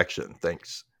just rejection.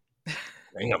 Thanks."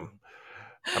 Damn.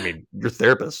 I mean, your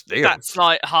therapist, damn. That's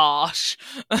like harsh.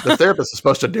 The therapist is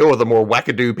supposed to deal with the more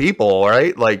wackadoo people,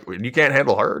 right? Like, you can't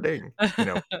handle her, dang.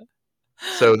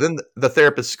 So then the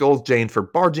therapist scolds Jane for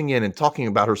barging in and talking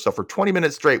about herself for 20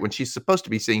 minutes straight when she's supposed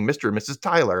to be seeing Mr. and Mrs.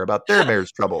 Tyler about their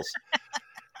marriage troubles.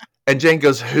 And Jane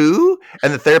goes, "Who?"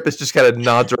 And the therapist just kind of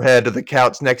nods her head to the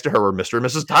couch next to her where Mr. and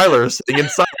Mrs. Tyler is sitting in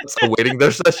silence, awaiting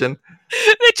their session.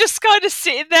 They're just kind of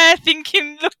sitting there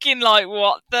looking like,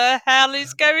 what the hell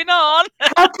is going on?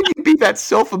 How can you be that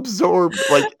self-absorbed,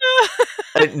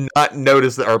 and not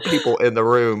notice there are people in the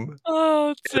room?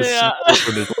 Oh, dear.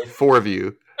 There's like 4 of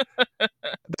you.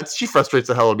 She frustrates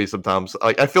the hell out of me sometimes.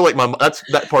 I feel like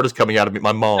that part is coming out of me.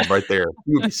 My mom right there.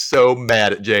 You would be so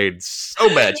mad at Jade. So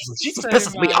mad. She just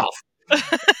pisses me off. I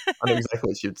know exactly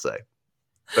what she would say.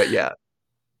 But yeah.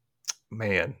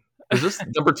 Man. Is this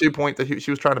number 2 point that she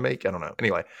was trying to make? I don't know.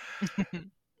 Anyway.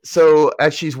 So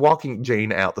as she's walking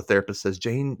Jane out, the therapist says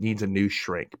Jane needs a new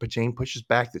shrink. But Jane pushes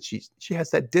back that she has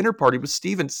that dinner party with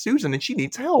Steve and Susan and she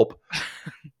needs help.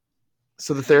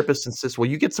 So the therapist insists, well,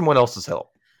 you get someone else's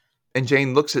help. And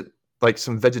Jane looks at like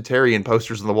some vegetarian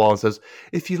posters on the wall and says,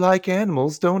 "If you like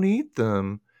animals, don't eat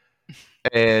them."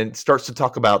 And starts to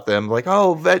talk about them like,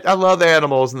 "Oh, I love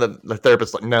animals." And the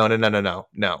therapist's like, no.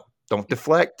 Don't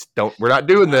deflect. We're not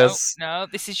doing this. No,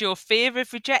 this is your fear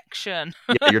of rejection.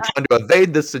 Yeah, you're trying to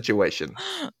evade this situation.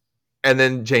 And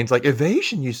then Jane's like,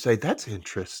 "Evasion, you say? That's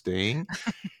interesting."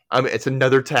 I mean, it's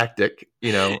another tactic,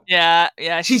 Yeah,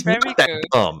 she's very not that good.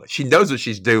 dumb. She knows what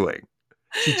she's doing.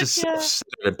 She just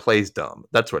self-centered and plays dumb.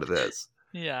 That's what it is.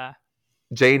 Yeah.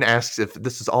 Jane asks if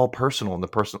this is all personal, and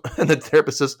the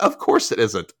therapist says, "Of course it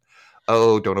isn't."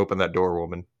 Oh, don't open that door,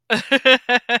 woman.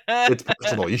 It's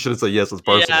personal. You should have said yes, it's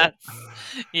personal.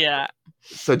 Yeah.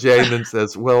 So Jane then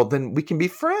says, "Well, then we can be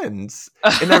friends.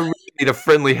 And I really need a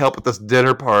friendly help at this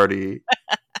dinner party."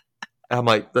 I'm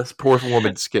like, this poor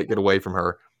woman just can't get away from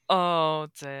her. Oh,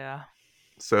 dear.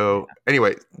 So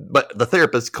anyway, but the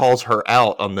therapist calls her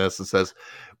out on this and says,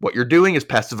 "What you're doing is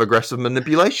passive-aggressive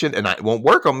manipulation, and it won't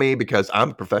work on me because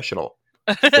I'm a professional."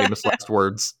 Famous last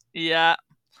words. Yeah.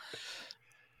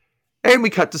 And we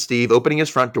cut to Steve opening his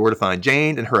front door to find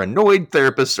Jane and her annoyed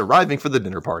therapist arriving for the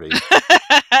dinner party.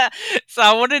 So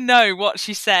I want to know what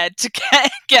she said to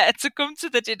get her to come to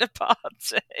the dinner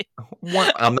party. I'm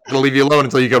not going to leave you alone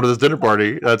until you come to this dinner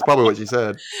party. That's probably what she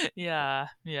said. Yeah.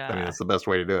 I mean, that's the best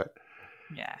way to do it.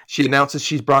 Yeah. She announces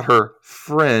she's brought her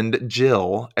friend,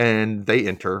 Jill, and they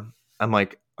enter. I'm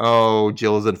like, oh,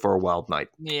 Jill is in for a wild night.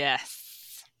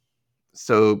 Yes.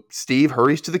 So Steve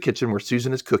hurries to the kitchen where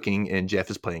Susan is cooking and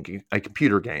Jeff is playing a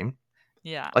computer game.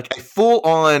 Yeah. Like a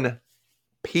full-on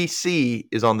PC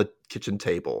is on the kitchen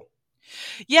table.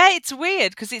 Yeah, it's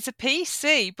weird because it's a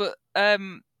PC, but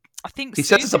I think he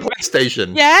says it's a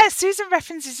PlayStation. Yeah, Susan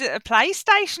references it a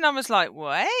PlayStation. I was like,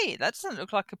 wait, that doesn't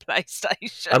look like a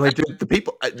PlayStation. I mean, dude, the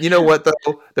people, you know what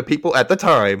though? The people at the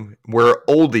time were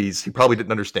oldies who probably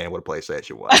didn't understand what a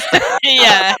PlayStation was.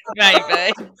 Yeah,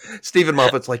 maybe. Stephen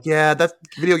Moffat's like, yeah,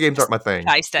 video games aren't my thing.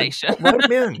 PlayStation. Write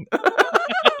them in.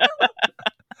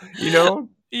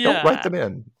 Don't write them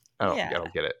in. I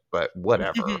don't get it, but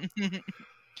whatever.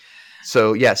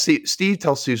 So, yeah, Steve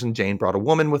tells Susan Jane brought a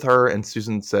woman with her, and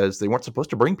Susan says they weren't supposed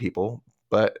to bring people,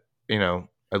 but,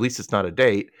 at least it's not a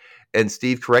date. And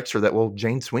Steve corrects her that, well,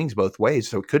 Jane swings both ways,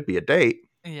 so it could be a date.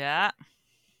 Yeah.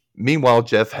 Meanwhile,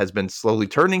 Jeff has been slowly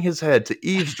turning his head to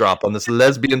eavesdrop on this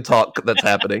lesbian talk that's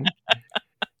happening.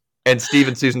 And Steve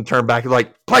and Susan turn back and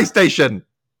like, PlayStation!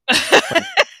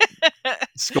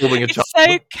 Scolding a child.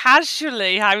 So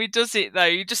casually how he does it, though.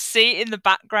 You just see it in the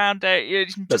background, don't you?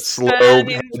 That Just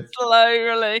slowly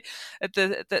at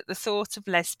the thought of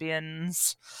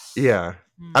lesbians. Yeah.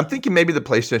 I'm thinking maybe the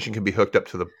PlayStation can be hooked up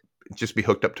to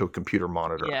a computer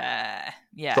monitor. Yeah.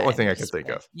 It's the only thing I can think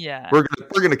of. Yeah. We're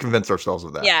gonna convince ourselves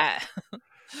of that. Yeah.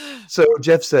 So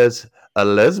Jeff says, a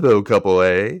lesbo couple,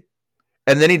 eh?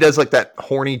 And then he does like that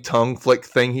horny tongue flick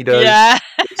thing he does. Yeah.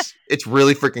 It's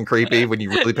really freaking creepy when you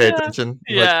really pay attention.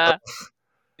 You're Yeah. like,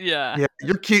 yeah,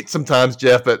 you're cute sometimes,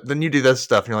 Jeff, but then you do this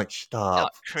stuff and you're like,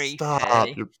 stop.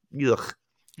 Ugh.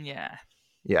 Yeah.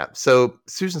 Yeah. So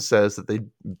Susan says that they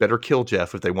better kill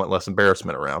Jeff if they want less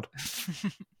embarrassment around.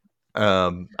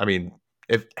 I mean,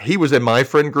 if he was in my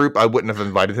friend group, I wouldn't have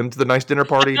invited him to the nice dinner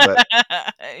party, but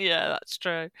yeah, that's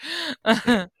true.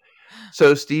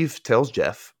 So Steve tells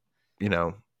Jeff,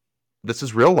 this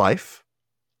is real life,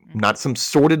 not some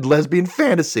sordid lesbian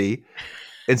fantasy.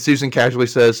 And Susan casually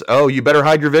says, oh, you better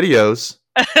hide your videos.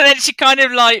 And then she kind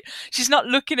of she's not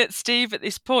looking at Steve at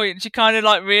this point. She kind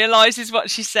of realizes what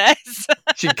she says.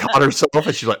 She caught herself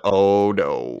and she's like, oh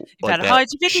no. You better hide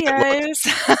your videos.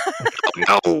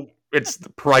 No, it's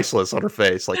priceless on her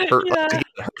face. Like her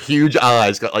huge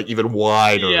eyes got even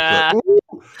wider. Yeah.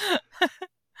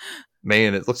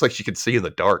 Man, it looks like she can see in the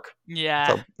dark. Yeah.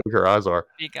 That's how big her eyes are.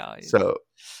 Big eyes. So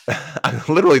I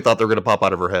literally thought they were going to pop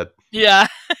out of her head. Yeah.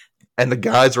 And the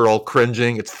guys are all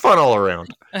cringing. It's fun all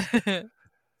around.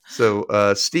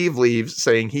 So Steve leaves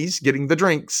saying he's getting the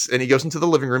drinks, and he goes into the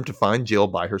living room to find Jill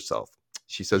by herself.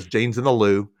 She says Jane's in the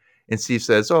loo, and Steve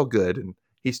says, oh, good. And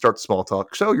he starts small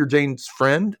talk. So you're Jane's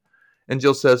friend? And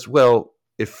Jill says, well,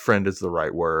 if friend is the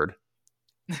right word.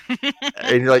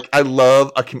 And you're like, I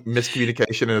love a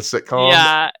miscommunication in a sitcom.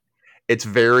 Yeah. It's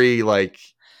very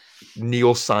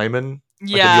Neil Simon.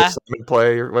 Yeah. Like a Neil Simon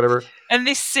play or whatever. And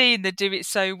this scene, they do it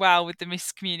so well with the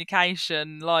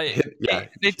miscommunication.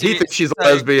 He thinks she's a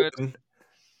lesbian,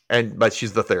 but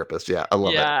she's the therapist. Yeah, I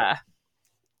love it. Yeah.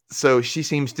 So she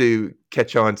seems to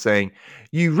catch on saying,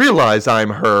 you realize I'm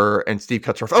her, and Steve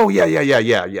cuts her off. Oh, yeah,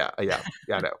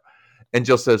 I know. And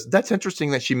Jill says, that's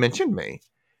interesting that she mentioned me.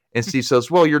 And Steve says,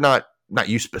 well, you're not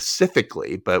you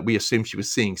specifically, but we assume she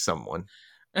was seeing someone.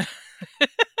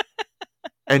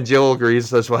 And Jill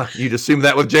agrees and says, well, you'd assume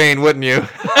that with Jane, wouldn't you?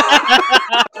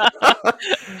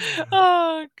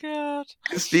 Oh, God.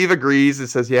 And Steve agrees and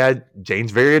says, yeah,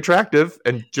 Jane's very attractive.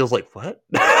 And Jill's like, what?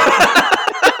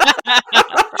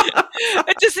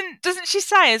 Doesn't she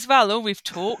say as well, oh, we've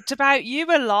talked about you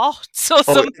a lot or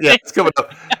something? Yeah, it's coming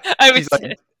up.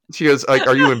 She goes,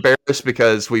 are you embarrassed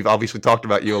because we've obviously talked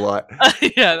about you a lot?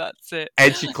 Yeah, that's it.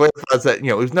 And she clarifies that,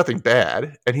 it was nothing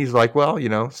bad. And he's like, well,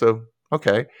 so,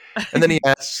 okay. And then he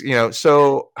asks,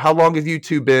 so how long have you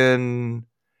two been?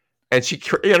 And she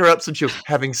interrupts and she was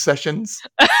having sessions.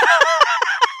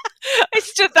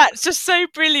 That's just so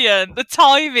brilliant. The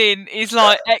timing is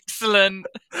excellent.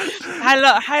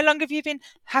 How long have you been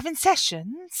having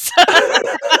sessions?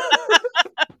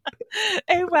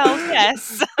 Oh well,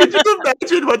 yes. Could you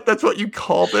imagine that's what you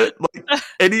called it?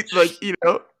 And then,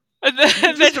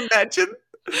 just imagine.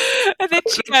 And then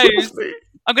she goes,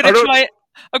 I'm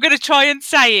gonna try and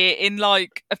say it in a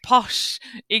posh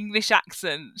English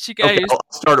accent. She goes, okay, I'll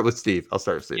start it with Steve.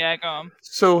 Yeah, go on.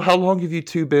 So how long have you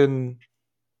two been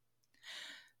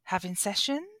having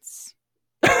sessions?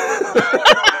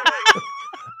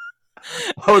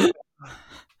 Oh,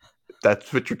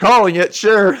 that's what you're calling it,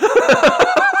 sure.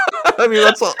 I mean,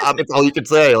 that's all you can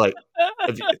say.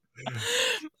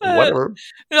 Whatever.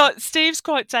 Steve's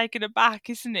quite taken aback,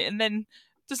 isn't it? And then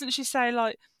doesn't she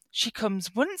say she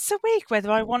comes once a week,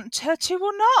 whether I want her to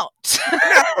or not?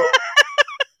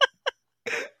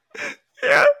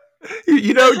 Yeah,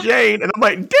 Jane, and I'm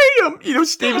like, damn.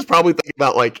 Steve is probably thinking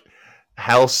about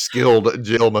how skilled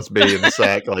Jill must be in the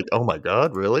sack. Oh my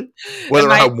God, really?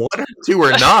 Whether I want her to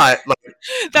or not.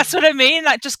 That's what I mean.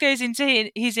 That just goes into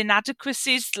his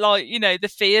inadequacies,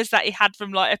 the fears that he had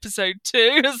from episode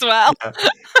 2 as well.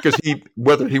 Because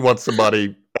whether he wants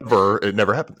somebody ever, it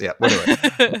never happened. Yeah. Well,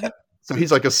 anyway. So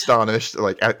he's astonished,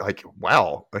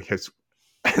 wow.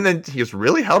 And then he goes,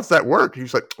 really? How does that work?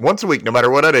 He's like, once a week, no matter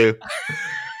what I do.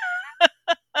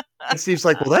 And Steve's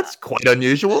like, well, that's quite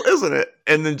unusual, isn't it?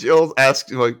 And then Jill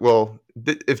asks, well,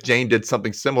 if Jane did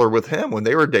something similar with him when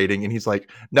they were dating, and he's like,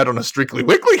 not on a strictly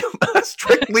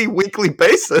weekly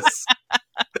basis.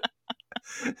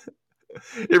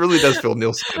 It really does feel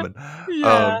Neil Simon.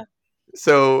 Yeah.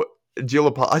 So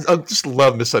Jill, I just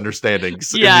love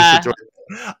misunderstandings in these Yeah. situations.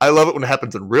 I love it when it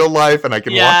happens in real life, and I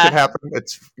can watch it happen.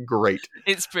 It's great.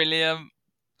 It's brilliant.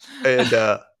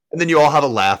 And then you all have a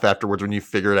laugh afterwards when you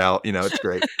figure it out. You know, it's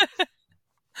great.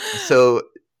 So,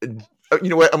 you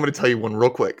know what? I'm going to tell you one real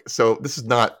quick. So this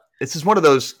is one of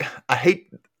those,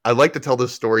 I like to tell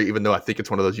this story, even though I think it's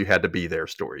one of those you had to be there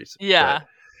stories. Yeah.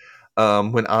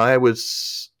 But, when I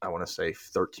was, I want to say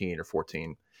 13 or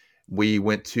 14, we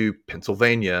went to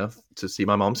Pennsylvania to see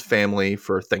my mom's family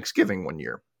for Thanksgiving one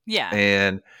year. Yeah.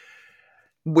 And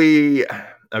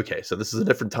so this is a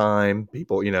different time.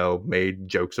 People, made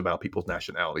jokes about people's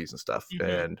nationalities and stuff. Mm-hmm.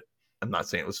 And I'm not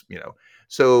saying it was,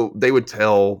 so they would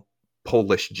tell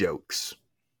Polish jokes,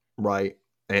 right?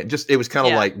 And it was kind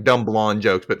of like dumb blonde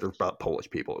jokes, but they're about Polish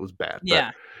people. It was bad.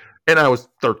 Yeah. And I was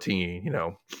 13,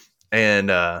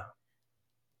 and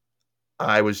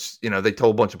I was, they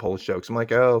told a bunch of Polish jokes. I'm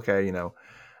like, oh, okay,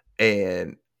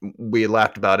 and we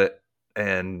laughed about it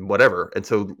and whatever. And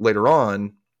so later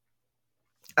on,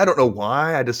 I don't know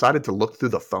why I decided to look through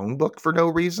the phone book for no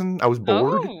reason. I was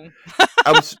bored. Oh.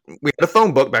 We had a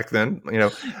phone book back then,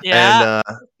 Yeah.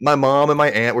 and my mom and my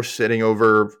aunt were sitting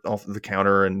over off the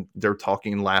counter, and they're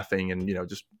talking and laughing and,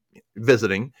 just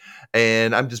visiting.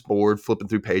 And I'm just bored flipping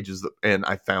through pages, and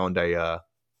I found the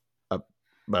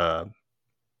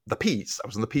P's. I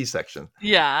was in the P section.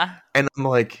 Yeah. And I'm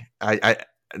like,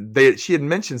 she had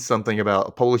mentioned something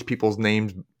about Polish people's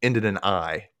names ended in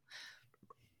I.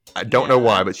 I don't know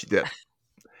why, but she did.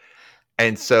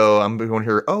 And so I'm going to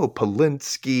hear,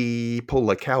 Polinsky,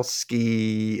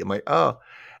 Polakowski. I'm like, oh.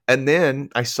 And then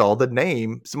I saw the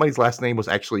name. Somebody's last name was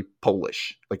actually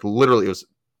Polish. Like literally it was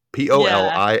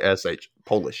Polish,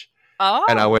 Polish. Oh.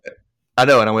 And I went,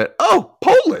 oh,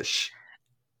 Polish.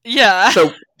 Yeah.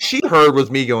 So she heard was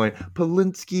me going,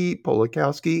 Polinsky,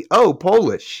 Polakowski, oh,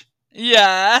 Polish.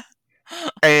 Yeah.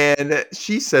 And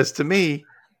she says to me,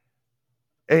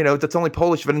 hey, that's only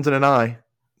Polish if it ends in an I.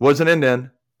 Wasn't in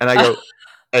then. And I go,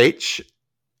 H.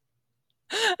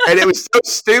 And it was so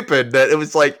stupid that it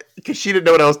was like, because she didn't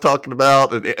know what I was talking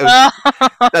about. And that's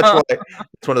why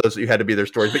it's one of those you had to be their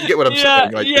stories. But you get what I'm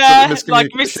saying. Like,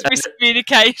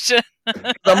 miscommunication.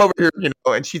 I'm over here,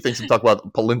 and she thinks I'm talking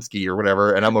about Polinsky or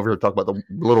whatever. And I'm over here talking about the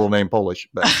literal name Polish.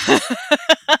 But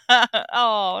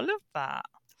oh, love that.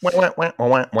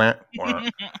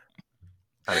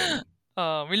 I mean,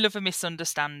 we love a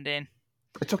misunderstanding.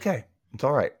 It's okay. It's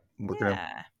all right.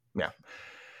 Yeah.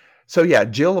 So yeah,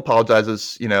 Jill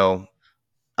apologizes. I'm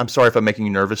sorry if I'm making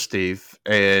you nervous, Steve.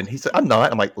 And he said, I'm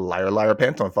not. I'm like, liar, liar,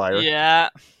 pants on fire. Yeah.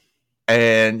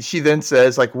 And she then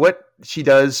says, like, what she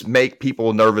does make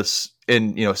people nervous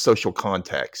in social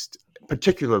context,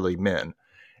 particularly men.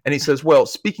 And he says, well,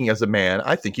 speaking as a man,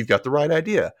 I think you've got the right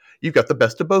idea. You've got the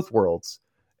best of both worlds.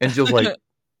 And Jill's like,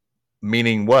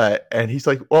 meaning what? And he's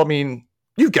like, well, I mean,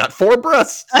 you've got 4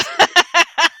 breasts.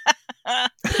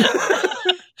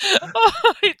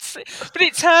 But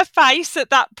it's her face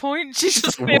at that point. She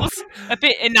just feels a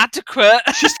bit inadequate.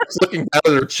 She starts looking down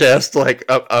at her chest, like,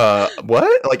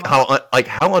 what? Like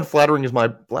how unflattering is my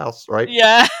blouse, right?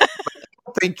 Yeah. I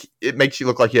don't think it makes you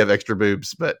look like you have extra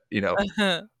boobs, but he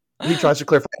tries to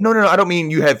clarify. No, I don't mean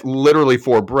you have literally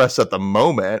 4 breasts at the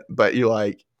moment, but you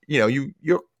you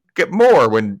get more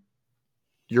when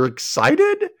you're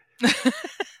excited.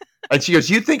 And she goes,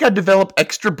 you think I develop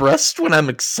extra breasts when I'm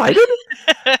excited?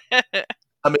 I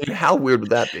mean, how weird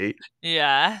would that be?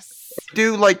 Yes.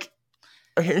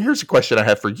 Here's a question I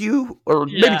have for you, or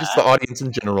maybe just the audience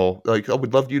in general. Like, I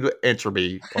would love you to answer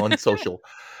me on social.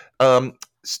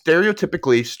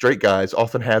 Stereotypically, straight guys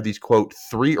often have these, quote,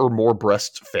 3 or more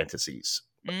breast fantasies.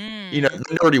 The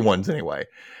nerdy ones anyway.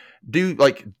 Do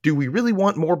we really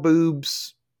want more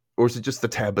boobs, or is it just the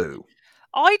taboo?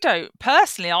 I don't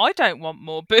want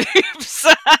more boobs.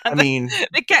 I mean,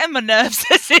 they're getting my nerves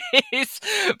as it is.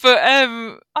 But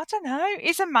I don't know.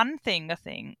 It's a man thing, I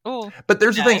think. But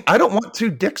there's the thing. I don't want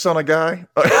 2 dicks on a guy.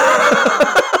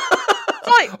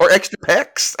 Or extra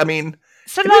pecs. I mean,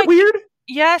 isn't that weird?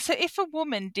 Yeah, so if a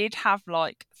woman did have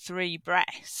 3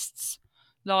 breasts,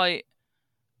 would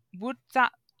a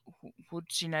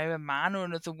man or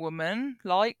another woman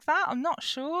like that? I'm not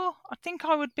sure. I think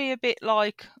I would be a bit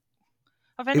like,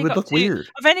 it would look weird.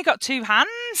 I've only got 2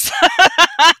 hands.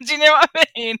 Do you know what I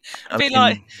mean?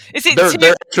 Is it is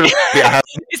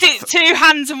it 2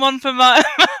 hands and 1 for my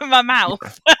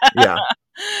mouth? Yeah.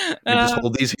 You just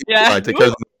hold these here. I take care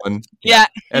of the one. Yeah.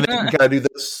 And then you kind of do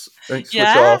this and switch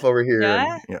off over here.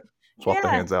 Yeah. swap the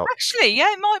hands out. Actually,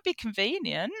 yeah, it might be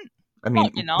convenient. I Might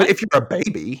mean, be nice. but if you're a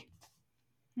baby,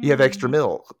 you have extra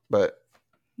milk. But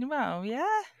well, yeah.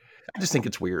 I just think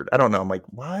it's weird. I don't know. I'm like,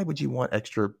 why would you want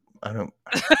extra? I don't.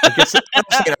 I guess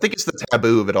I think it's the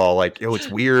taboo of it all. Like, it's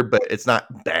weird, but it's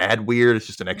not bad weird. It's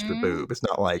just an extra boob. It's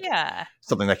not like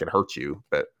something that could hurt you.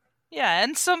 But yeah,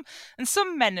 and some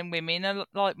men and women are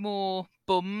like more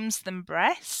bums than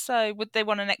breasts. So would they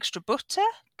want an extra buttock?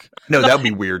 No, that would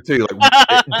be weird too. Like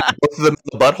both of them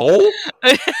in the butthole.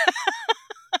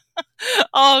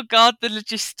 Oh God, the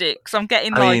logistics! I'm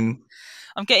getting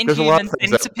there's a lot human of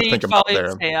things that I centipede think about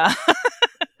vibes there.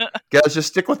 here. Guys, just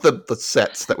stick with the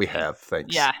sets that we have.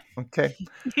 Thanks. Yeah. Okay.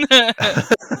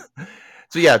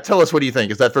 So yeah, tell us, what do you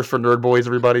think? Is that first for Nerd Boys,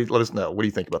 everybody? Let us know. What do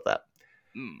you think about that?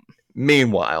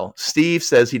 Meanwhile, Steve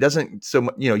says he doesn't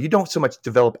you don't so much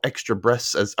develop extra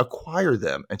breasts as acquire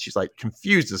them. And she's like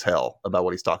confused as hell about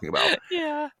what he's talking about.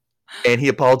 Yeah. And he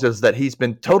apologizes that he's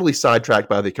been totally sidetracked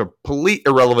by the complete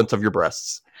irrelevance of your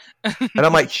breasts. And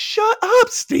I'm like, shut up,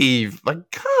 Steve. Like,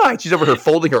 God, she's over here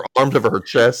folding her arms over her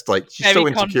chest. Like, she's very so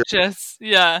insecure. conscious.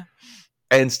 Yeah.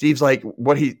 And Steve's like,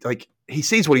 he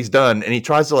sees what he's done, and he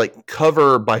tries to like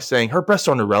cover by saying her breasts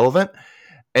aren't irrelevant.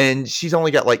 And she's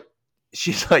only got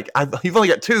you've only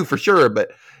got 2 for sure.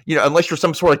 But, unless you're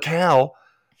some sort of cow,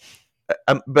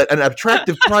 but an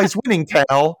attractive prize winning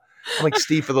cow. I'm like,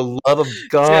 Steve, for the love of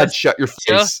God, shut your face.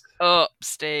 Just up,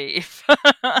 Steve.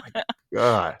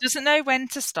 God. Doesn't know when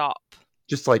to stop.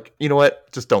 Just like, you know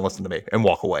what? Just don't listen to me and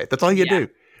walk away. That's all you do.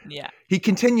 Yeah. He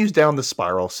continues down the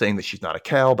spiral, saying that she's not a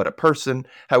cow, but a person.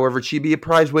 However, she'd be a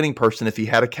prize-winning person if he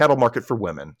had a cattle market for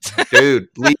women. Dude,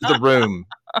 leave the room.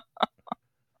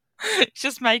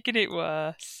 Just making it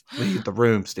worse. Leave the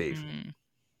room, Steve.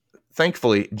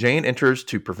 Thankfully, Jane enters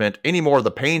to prevent any more of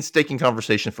the painstaking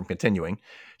conversation from continuing.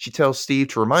 She tells Steve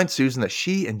to remind Susan that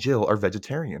she and Jill are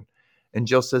vegetarian. And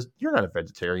Jill says, "You're not a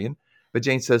vegetarian." But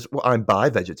Jane says, "Well, I'm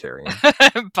bi-vegetarian."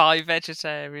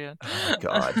 Bi-vegetarian. Oh, my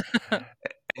God.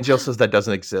 And Jill says that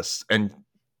doesn't exist. And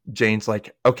Jane's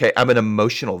like, "Okay, I'm an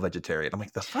emotional vegetarian." I'm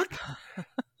like, the fuck?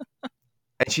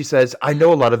 And she says, "I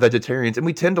know a lot of vegetarians, and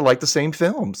we tend to like the same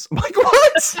films." I'm like,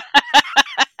 what?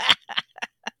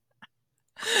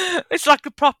 It's like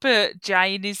a proper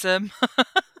Jainism.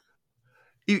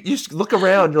 You just look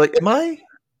around. You're like, am I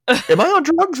on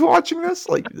drugs watching this?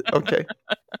 Like, okay.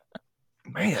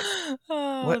 Man,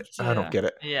 what? I don't get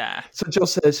it. Yeah. So Jill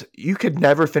says, "You could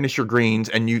never finish your greens,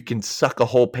 and you can suck a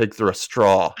whole pig through a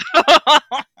straw."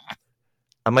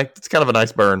 I'm like, it's kind of a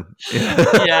nice burn.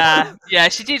 Yeah,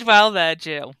 she did well there,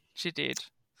 Jill. She did.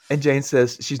 And Jane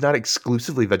says she's not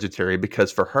exclusively vegetarian because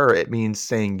for her it means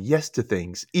saying yes to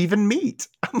things, even meat.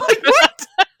 I'm like, what?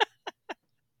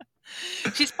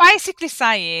 She's basically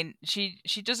saying she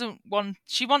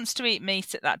wants to eat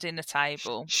meat at that dinner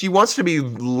table. She wants to be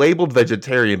labeled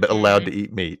vegetarian but allowed to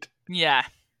eat meat. Yeah.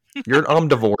 You're an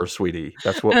omnivore, sweetie.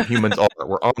 That's what humans are.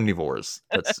 We're omnivores.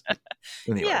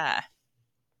 Anyway. Yeah.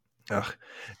 Ugh.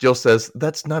 Jill says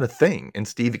that's not a thing, and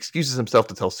Steve excuses himself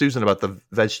to tell Susan about the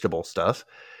vegetable stuff.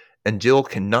 And Jill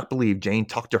cannot believe Jane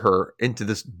talked to her into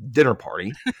this dinner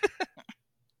party.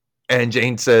 And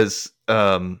Jane says,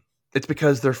 it's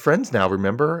because they're friends now,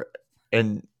 remember?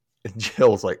 And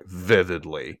Jill's like,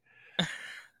 vividly.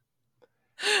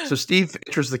 So Steve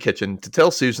enters the kitchen to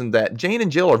tell Susan that Jane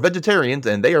and Jill are vegetarians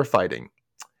and they are fighting.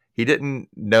 He didn't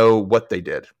know what they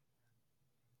did.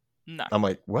 No. I'm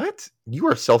like, what? You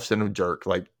are a self-centered jerk.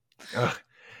 Like, ugh.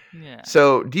 Yeah.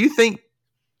 So do you think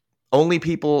only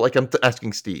people, like I'm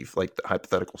asking Steve, like the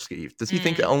hypothetical Steve, does he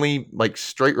think only like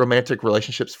straight romantic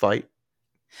relationships fight?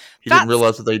 He didn't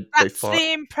realize that they fought. That's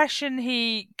the impression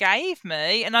he gave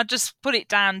me, and I just put it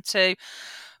down to,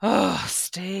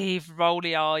 Steve, roll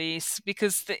the eyes,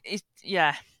 because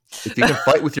yeah. If you can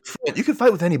fight with your friend, you can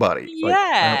fight with anybody.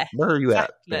 Yeah. Like, where are you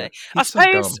at? I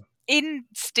suppose in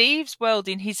Steve's world,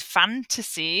 in his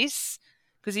fantasies,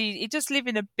 because he does live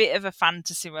in a bit of a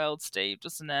fantasy world, Steve,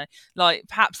 doesn't he? Like,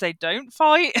 perhaps they don't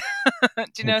fight. Do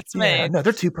you know what I mean? Yeah, no,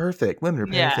 they're too perfect. Women are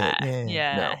perfect.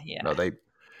 Yeah. No, they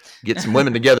get some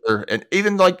women together, and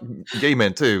even like gay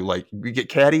men too. Like, we get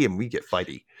catty and we get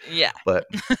fighty. Yeah. But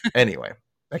anyway,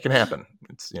 that can happen.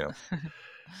 It's,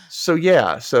 So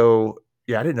yeah, I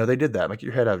didn't know they did that. Make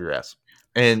your head out of your ass.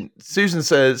 And Susan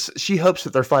says she hopes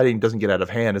that their fighting doesn't get out of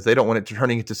hand, as they don't want it to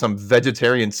turning into some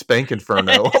vegetarian spank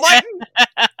inferno.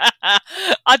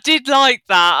 I did like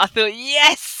that. I thought,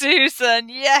 yes, Susan,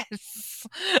 yes.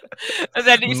 And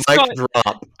then it's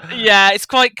drop. Yeah, it's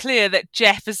quite clear that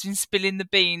Jeff has been spilling the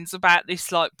beans about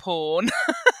this like porn,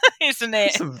 isn't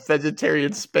it? Some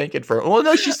vegetarian spank inferno. Well,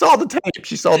 no, she saw the tape.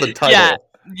 She saw the title.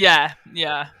 Yeah.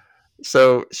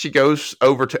 So she goes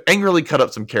over to angrily cut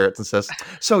up some carrots and says,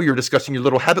 "So you're discussing your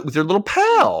little habit with your little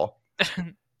pal."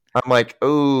 I'm like,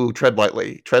 "Oh, tread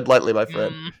lightly, my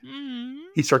friend." Mhm.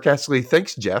 He sarcastically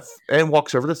thanks Jeff and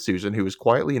walks over to Susan, who is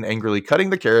quietly and angrily cutting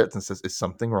the carrots, and says, "Is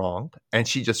something wrong?" And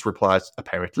she just replies,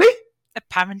 "Apparently."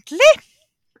 Apparently.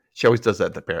 She always does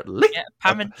that, apparently. Yeah,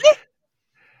 apparently.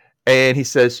 And he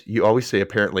says, "You always say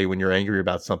apparently when you're angry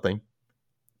about something."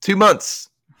 2 months.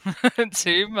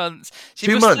 2 months.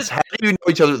 2 months. How do you know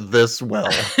each other this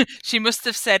well? She must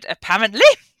have said apparently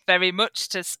very much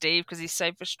to Steve because he's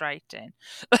so frustrating.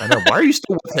 I know. Why are you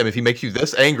still with him if he makes you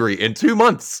this angry in 2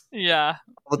 months? Yeah.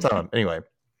 All the time. Anyway.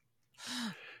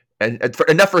 And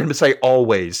enough for him to say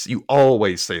always. You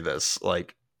always say this.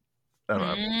 Like, I don't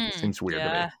know. It seems weird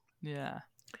to me. Yeah.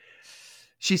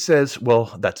 She says,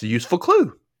 "Well, that's a useful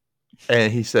clue."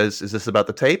 And he says, "Is this about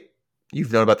the tape?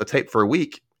 You've known about the tape for a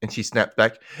week." And she snapped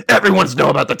back, "Everyone's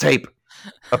known about the tape.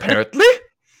 Apparently."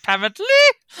 Apparently.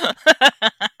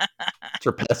 It's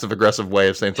her passive-aggressive way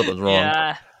of saying something's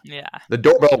wrong. Yeah. The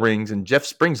doorbell rings, and Jeff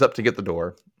springs up to get the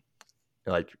door.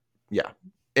 Like, yeah.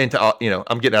 And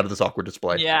I'm getting out of this awkward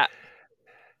display. Yeah.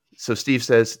 So Steve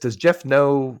says, "Does Jeff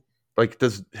know, like,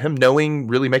 does him knowing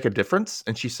really make a difference?"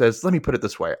 And she says, "Let me put it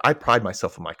this way. I pride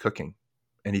myself on my cooking."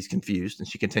 And he's confused. And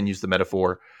she continues the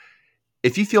metaphor.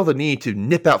 "If you feel the need to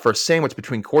nip out for a sandwich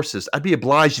between courses, I'd be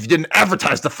obliged if you didn't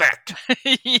advertise the fact."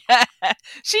 Yeah.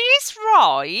 She is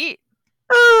right.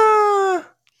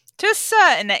 To a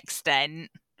certain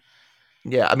extent.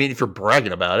 Yeah, I mean, if you're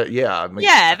bragging about it, yeah. I mean,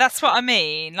 Yeah, that's what I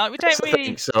mean. Like, we don't really...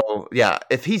 think so, yeah,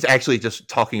 if he's actually just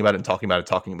talking about it,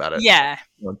 Yeah.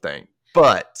 one thing.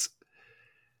 But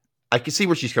I can see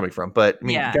where she's coming from. But, I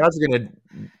mean, guys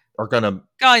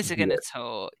are gonna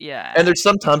talk, yeah. And there's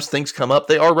sometimes things come up,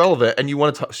 they are relevant, and you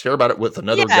want to share about it with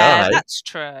another guy. Yeah, that's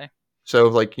true. So,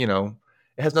 like, it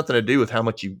has nothing to do with how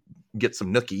much you get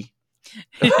some nookie.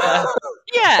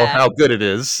 Yeah. Or how good it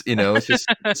is, it's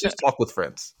just talk with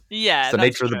friends. Yeah, it's the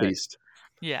nature of the beast.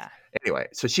 Yeah. Anyway,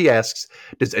 so she asks,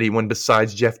 "Does anyone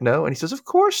besides Jeff know?" And he says, "Of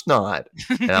course not."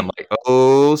 And I'm like,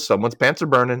 "Oh, someone's pants are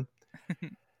burning."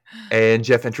 And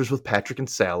Jeff enters with Patrick and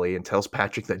Sally and tells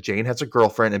Patrick that Jane has a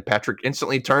girlfriend, and Patrick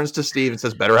instantly turns to Steve and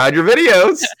says, "Better hide your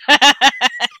videos."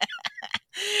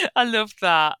 I love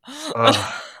that.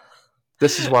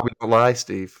 This is why we don't lie,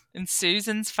 Steve. In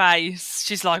Susan's face,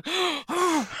 she's like...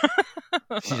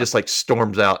 She just, like,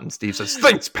 storms out, and Steve says,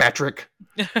 "Thanks, Patrick."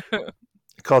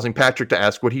 Causing Patrick to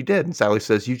ask what he did. And Sally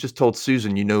says, "You just told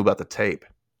Susan you knew about the tape."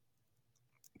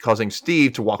 Causing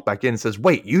Steve to walk back in and says,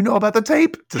 "Wait, you know about the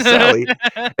tape?" to Sally.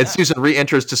 And Susan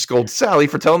re-enters to scold Sally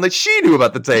for telling that she knew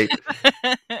about the tape.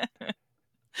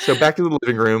 So back to the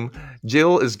living room.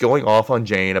 Jill is going off on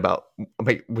Jane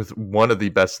with one of the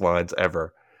best lines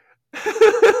ever.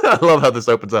 I love how this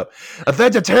opens up. "A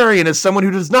vegetarian is someone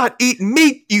who does not eat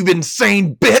meat, you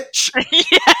insane bitch."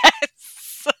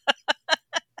 Yes.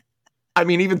 I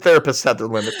mean, even therapists have their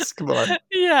limits. Come on.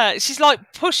 Yeah, she's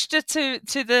like pushed her to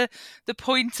the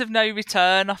point of no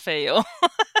return, I feel.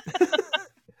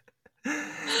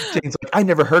 Jane's like, "I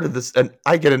never heard of this, and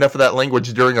I get enough of that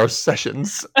language during our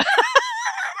sessions."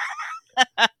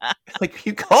 Like,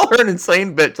 you call her an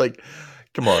insane bitch. Like,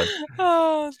 come on.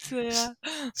 Oh, dear.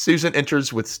 Susan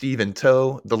enters with Steve in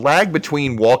tow. The lag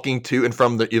between walking to and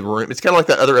from the room, it's kind of like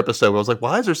that other episode where I was like,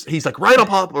 why is there... He's like right on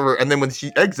top of her, and then when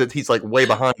she exits, he's like way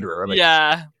behind her. I mean,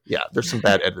 yeah, there's some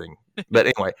bad editing. But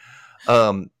anyway,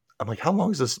 I'm like, how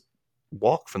long is this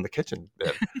walk from the kitchen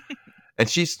been? And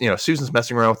she's, Susan's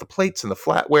messing around with the plates and the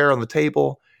flatware on the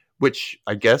table, which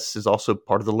I guess is also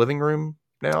part of the living room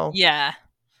now. Yeah.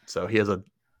 So he has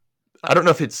I don't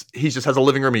know if he just has a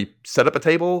living room. He set up a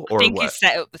table or what? I think he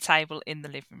set up the table in the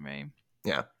living room.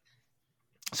 Yeah.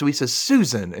 So he says,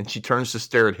 "Susan," and she turns to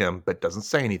stare at him, but doesn't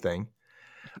say anything.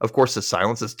 Of course, the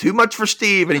silence is too much for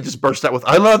Steve, and he just bursts out with,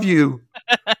 "I love you."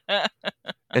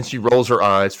 And she rolls her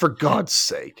eyes, "For God's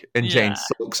sake." And Jane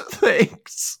sulks,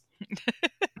 "Thanks."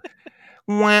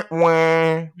 Wah,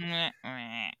 wah.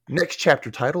 Next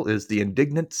chapter title is The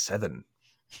Indignant Seven.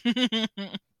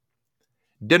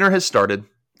 Dinner has started.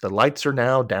 The lights are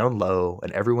now down low,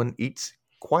 and everyone eats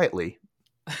quietly,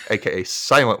 aka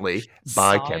silently,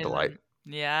 by candlelight.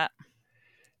 Yeah.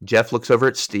 Jeff looks over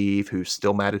at Steve, who's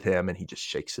still mad at him, and he just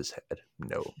shakes his head.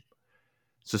 No.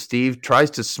 So Steve tries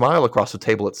to smile across the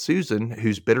table at Susan,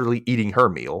 who's bitterly eating her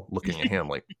meal, looking at him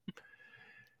like...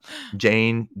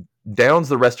 Jane downs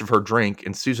the rest of her drink,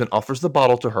 and Susan offers the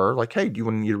bottle to her, like, "Hey, do you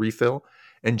want to need a refill?"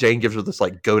 And Jane gives her this,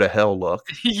 like, go to hell look,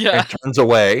 and turns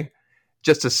away.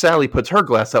 Just as Sally puts her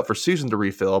glass out for Susan to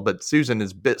refill, but Susan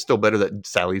is still better that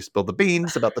Sally spilled the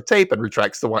beans about the tape and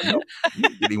retracts the wine. Nope,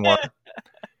 getting one.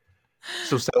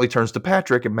 So Sally turns to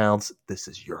Patrick and mouths, "This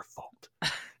is your fault."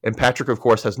 And Patrick, of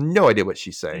course, has no idea what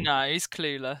she's saying. No, he's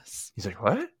clueless. He's like,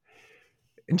 "What?"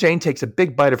 And Jane takes a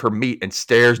big bite of her meat and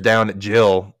stares down at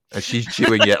Jill as she's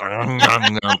chewing it,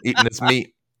 eating this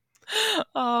meat.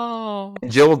 Oh. And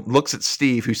Jill looks at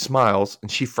Steve, who smiles, and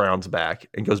she frowns back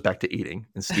and goes back to eating.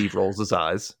 And Steve rolls his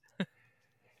eyes.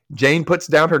 Jane puts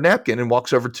down her napkin and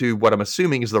walks over to what I'm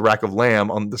assuming is the rack of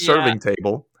lamb on the serving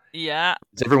table. Yeah.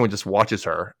 Everyone just watches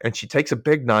her, and she takes a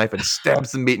big knife and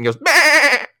stabs the meat and goes,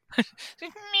 "Meh!"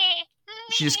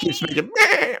 She just keeps making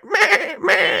meh, meh,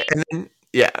 meh. And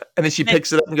then she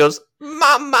picks it up and goes,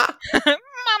 "Mama."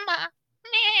 Mama.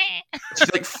 She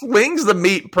like flings the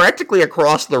meat practically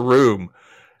across the room.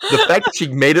 The fact that she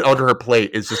made it onto her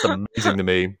plate is just amazing to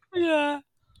me. Yeah.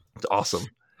 It's awesome.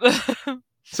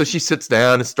 So she sits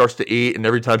down and starts to eat, and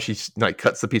every time she like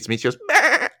cuts the piece of meat, she goes,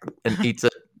 "Meh," and eats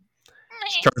it.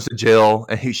 She turns to Jill,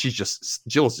 and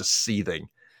Jill's just seething,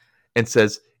 and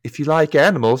says, "If you like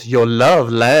animals, you'll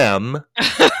love lamb."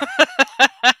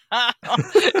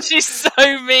 She's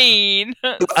so mean.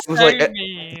 I was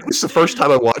mean. It was the first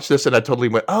time I watched this, and I totally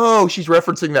went, "Oh, she's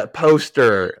referencing that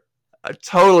poster." I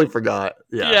totally forgot.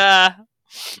 Yeah.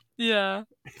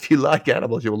 If you like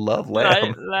animals, you'll love lamb.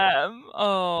 Right, lamb.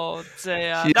 Oh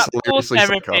dear. She's That poor hilariously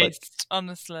psychotic. therapist,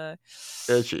 honestly.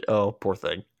 Oh, poor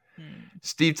thing.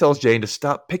 Steve tells Jane to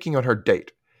stop picking on her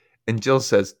date. And Jill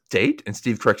says, "Date?" And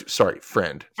Steve corrects, "Sorry,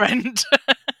 friend." Friend.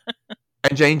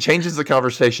 And Jane changes the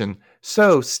conversation.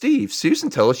 "So, Steve, Susan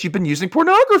told us you've been using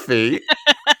pornography."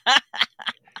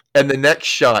 And the next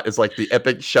shot is like the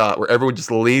epic shot where everyone just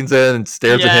leans in and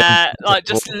stares at him. Yeah, like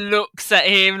just looks at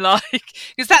him like,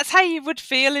 because that's how you would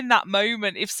feel in that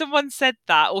moment. If someone said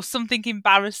that or something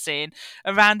embarrassing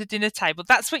around a dinner table,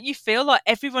 that's what you feel like.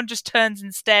 Everyone just turns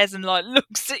and stares and like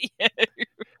looks at you.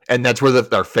 And that's where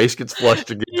our face gets flushed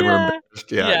and gets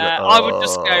embarrassed. Yeah. I would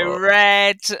just go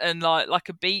red and like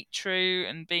a beetroot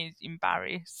and be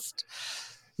embarrassed.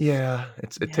 Yeah,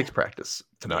 it takes practice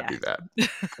to not do that.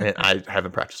 And I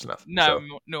haven't practiced enough. No,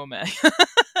 nor me.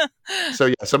 So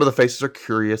yeah, some of the faces are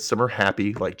curious, some are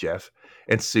happy, like Jeff,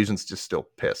 and Susan's just still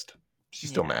pissed. She's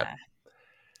still mad.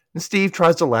 And Steve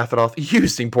tries to laugh it off.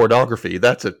 "Using pornography,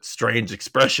 that's a strange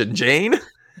expression, Jane.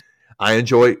 I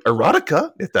enjoy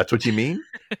erotica, if that's what you mean.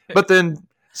 But then,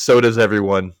 so does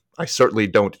everyone. I certainly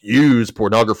don't use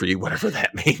pornography, whatever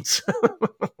that means."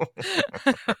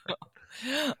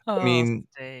 I mean,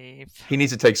 Steve. He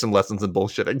needs to take some lessons in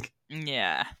bullshitting.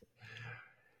 Yeah.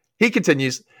 He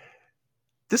continues,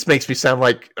 "This makes me sound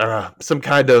like some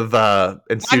kind of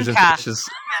and Susan finishes,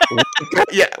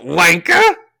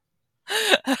 wanker."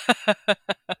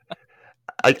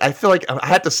 I feel like I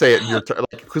had to say it in your term,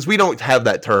 because we don't have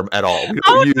that term at all. We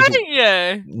don't use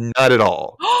it. Not at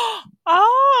all.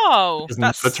 It's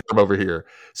not a term over here.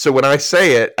 So when I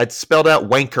say it, I'd spelled out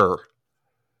wanker.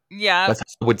 Yeah. That's how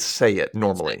I would say it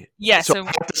normally. Yeah. So I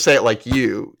have to say it like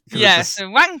you. Yeah, so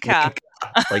wanker.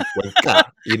 Like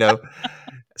wanker,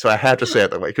 So I have to say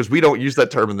it that way because we don't use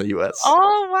that term in the U.S.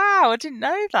 Oh, wow. I didn't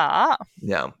know that.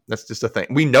 Yeah, that's just a thing.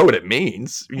 We know what it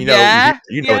means. You know what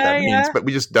that means, but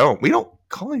we just don't. We don't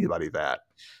call anybody that.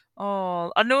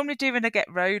 Oh, I normally do when I get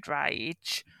road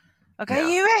rage. I go,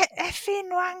 "You effing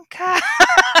wanker."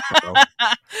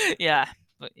 Yeah.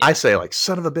 But, I say like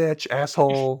 "son of a bitch,"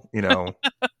 "asshole,"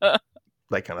 that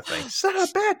kind of thing. "Son of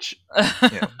a bitch."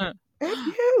 And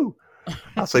you.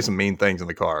 I'll say some mean things in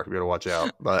the car. You gotta watch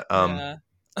out. But we're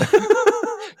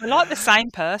like the same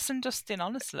person, Justin,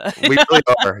 honestly. We really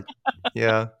are.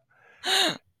 Yeah.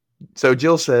 So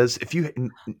Jill says, if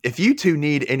you two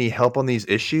need any help on these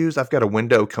issues, I've got a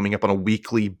window coming up on a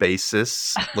weekly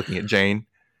basis. Looking at Jane.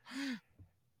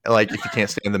 Like, if you can't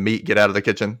stand the meat, get out of the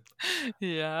kitchen.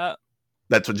 Yeah.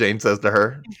 That's what Jane says to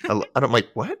her. I'm like,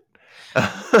 what?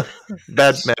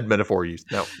 Bad metaphor use.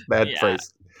 No, bad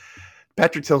phrase.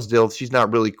 Patrick tells Jill she's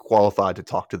not really qualified to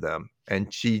talk to them,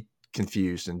 and she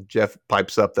confused. And Jeff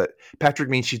pipes up that Patrick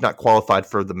means she's not qualified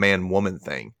for the man-woman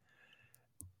thing.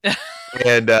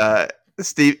 And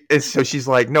Steve, so she's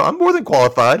like, "No, I'm more than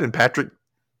qualified." And Patrick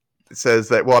says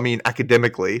that, "Well, I mean,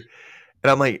 academically." And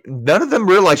I'm like, none of them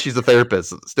realize she's a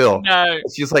therapist still. No.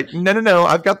 She's like, no,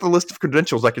 I've got the list of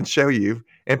credentials I can show you.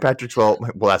 And Patrick's, well,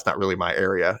 that's not really my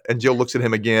area. And Jill looks at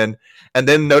him again and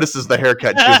then notices the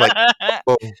haircut. She's like,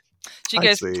 "Oh, she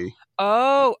goes, see.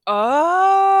 Oh,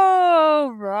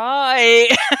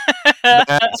 right."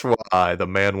 That's why, the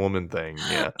man-woman thing.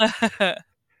 Yeah.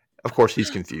 Of course, he's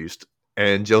confused.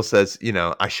 And Jill says,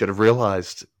 "I should have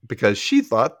realized," because she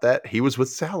thought that he was with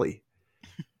Sally.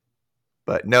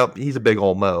 But no, he's a big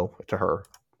old mo to her,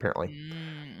 apparently.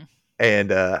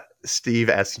 And Steve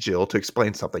asks Jill to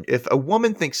explain something. If a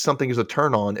woman thinks something is a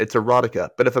turn on, it's erotica.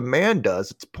 But if a man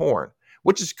does, it's porn,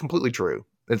 which is completely true.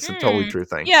 It's a totally true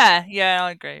thing. Yeah,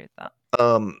 I agree with that.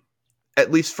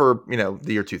 At least for, the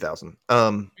year 2000.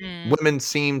 Women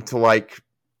seem to like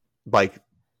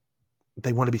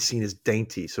they want to be seen as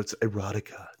dainty. So it's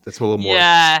erotica. That's a little more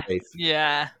safe.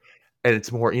 Yeah. And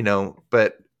it's more,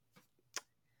 but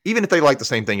even if they like the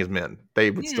same thing as men, they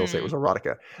would still say it was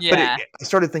erotica. Yeah. But I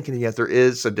started thinking, yes, there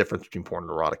is a difference between porn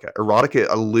and erotica. Erotica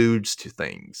alludes to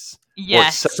things. Or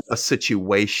it sets up a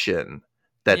situation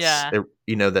that's,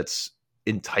 that's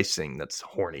enticing, that's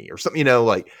horny or something,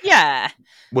 Yeah.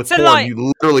 With porn,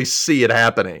 you literally see it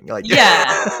happening.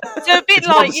 Yeah. So a bit it's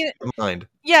like... mind.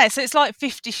 Yeah, so it's like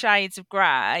 50 Shades of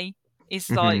Grey is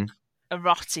like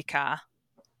erotica,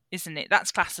 isn't it?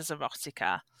 That's classed as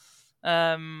erotica.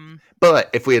 But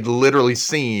if we had literally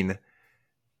seen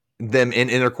them in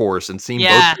intercourse and seen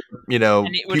both,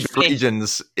 pubic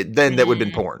regions, then that would have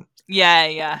been porn.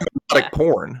 Yeah. Like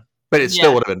porn, but it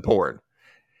still would have been porn.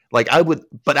 I would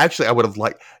have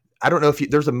liked, I don't know if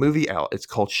there's a movie out, it's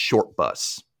called Short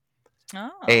Bus.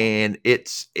 Oh. And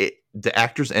the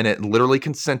actors in it literally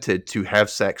consented to have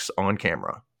sex on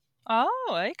camera.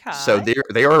 Oh, okay. So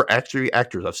they are actually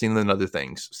actors. I've seen them in other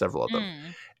things, several of them.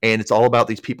 And it's all about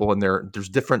these people, and there's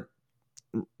different.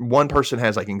 One person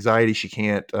has anxiety; she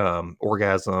can't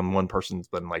orgasm. One person's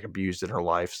been abused in her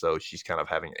life, so she's kind of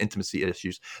having intimacy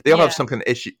issues. They all have some kind of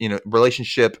issue,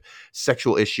 relationship,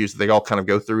 sexual issues. They all kind of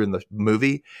go through in the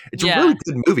movie. It's a really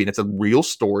good movie, and it's a real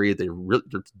story. They're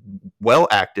well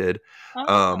acted,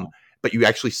 but you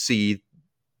actually see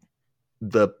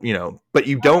but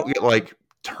you don't get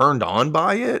turned on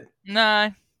by it.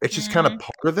 No. It's just kind of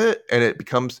part of it, and it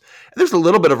becomes. There's a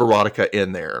little bit of erotica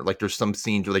in there. There's some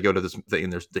scenes where they go to this thing,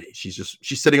 and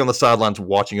she's sitting on the sidelines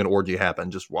watching an orgy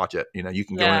happen. Just watch it. You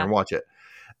can go in there and watch it.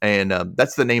 And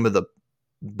that's the name of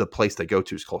the place they go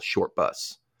to. Is called Short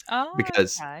Bus. Oh,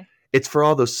 because it's for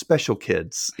all those special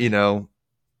kids.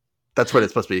 That's what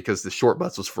it's supposed to be. Because the Short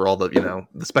Bus was for all the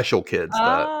the special kids.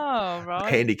 Right.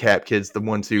 Handicapped kids, the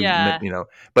ones who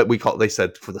but they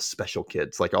said for the special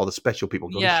kids, all the special people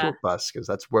go to Short Bus because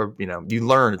that's where you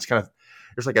learn. It's kind of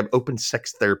there's an open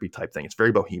sex therapy type thing. It's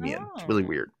very bohemian. It's really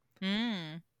weird.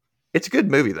 It's a good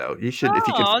movie though. You should if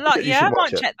you can. I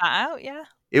might check that out. Yeah,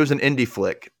 it was an indie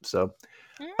flick. So,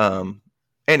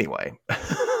 anyway,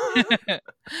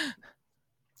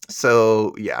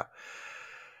 so yeah.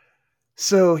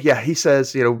 So, he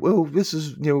says, well, this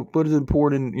is, what is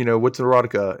important, what's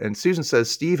erotica? And Susan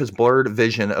says, Steve has blurred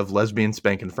vision of lesbian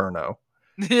spank Inferno.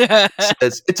 Yeah.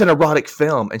 Says, it's an erotic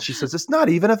film. And she says, it's not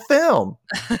even a film.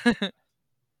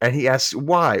 And he asks,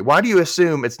 why? Why do you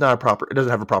assume it doesn't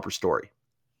have a proper story?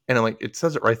 And I'm like, it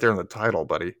says it right there in the title,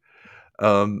 buddy.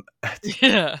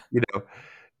 Yeah.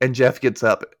 And Jeff gets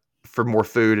up for more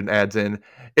food and adds in,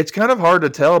 it's kind of hard to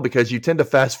tell because you tend to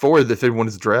fast forward if everyone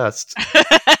is dressed.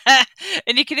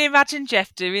 And you can imagine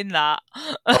Jeff doing that.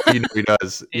 Oh, he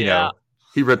does.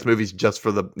 He rents movies just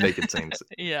for the naked scenes.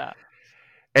 Yeah.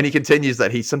 And he continues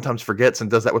that he sometimes forgets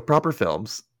and does that with proper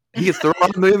films. He gets thrown out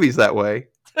of movies that way.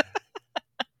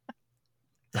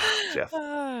 Jeff.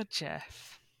 Oh,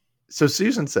 Jeff. So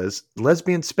Susan says,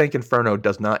 lesbian spank Inferno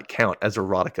does not count as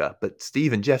erotica, but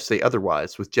Steve and Jeff say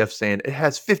otherwise, with Jeff saying it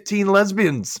has 15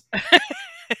 lesbians.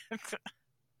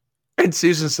 And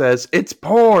Susan says, it's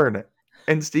porn.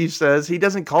 And Steve says he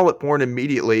doesn't call it porn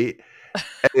immediately.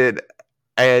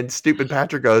 And stupid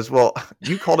Patrick goes, well,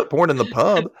 you called it porn in the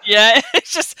pub. Yeah,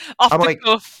 it's just off the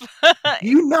cuff.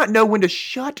 You not know when to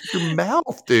shut your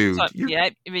mouth, dude. You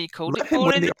called it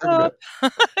porn in the pub.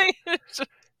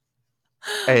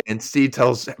 And Steve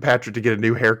tells Patrick to get a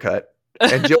new haircut.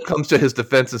 And Jill comes to his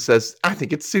defense and says, I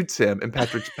think it suits him. And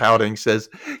Patrick's pouting, says,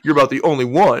 you're about the only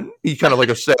one. He's kind of like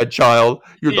a sad child.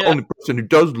 You're the only person who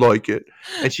does like it.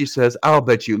 And she says, I'll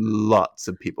bet you lots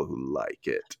of people who like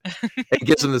it. And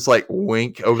gives him this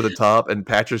wink over the top. And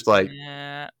Patrick's like,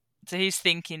 yeah. So he's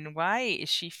thinking, wait, is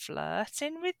she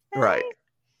flirting with me? Right.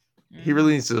 He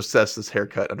really needs to assess this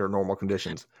haircut under normal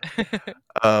conditions.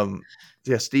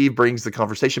 Steve brings the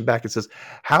conversation back and says,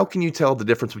 how can you tell the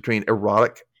difference between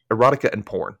erotica and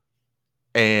porn?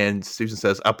 And Susan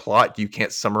says, a plot you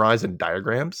can't summarize in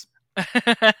diagrams.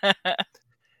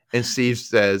 And Steve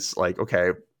says,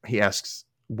 okay, he asks,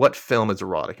 what film is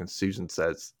erotic? And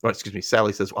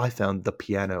Sally says, well, I found The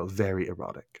Piano very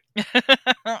erotic.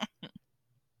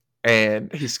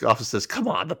 And he scoffs and says, come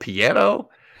on, The Piano?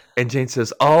 And Jane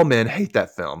says, all men hate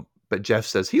that film. But Jeff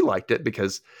says he liked it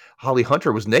because Holly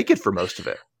Hunter was naked for most of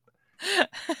it.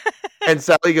 And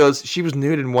Sally goes, she was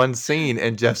nude in one scene.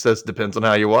 And Jeff says, depends on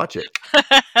how you watch it.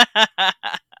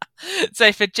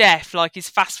 So for Jeff, like, he's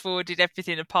fast forwarded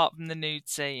everything apart from the nude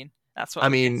scene. That's what I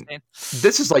I'm mean, guessing.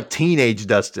 this is like teenage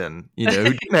Dustin, who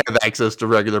didn't have access to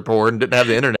regular porn, didn't have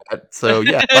the internet. So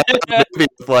yeah, if I had a movie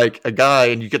with like a guy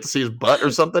and you get to see his butt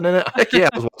or something in it, heck yeah,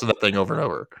 I was watching that thing over and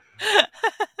over.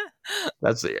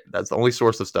 That's it. That's the only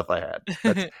source of stuff I had.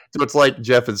 So it's like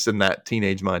Jeff is in that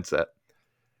teenage mindset.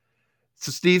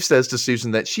 So Steve says to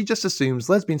Susan that she just assumes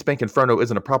Lesbian Spank Inferno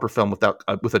isn't a proper film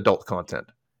with adult content.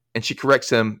 And she corrects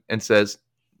him and says,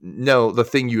 no, the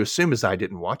thing you assume is I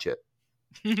didn't watch it.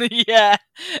 Yeah.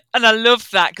 And I love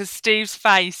that because Steve's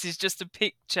face is just a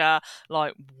picture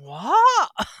like,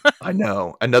 what? I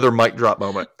know. Another mic drop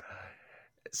moment.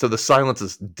 So the silence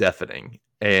is deafening.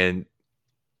 And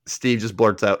Steve just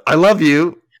blurts out, I love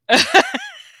you.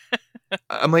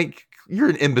 I'm like, you're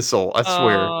an imbecile, I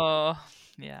swear. Oh,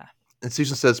 yeah. And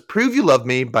Susan says, prove you love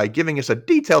me by giving us a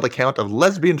detailed account of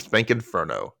Lesbian Spank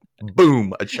Inferno.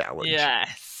 Boom, a challenge.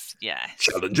 Yes.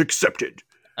 Challenge accepted.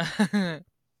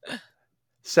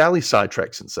 Sally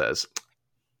sidetracks and says,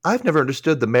 I've never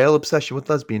understood the male obsession with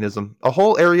lesbianism. A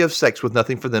whole area of sex with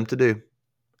nothing for them to do.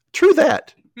 True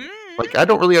that. Like, I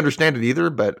don't really understand it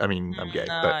either, but I mean, I'm gay.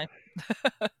 No.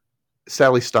 But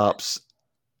Sally stops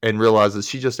and realizes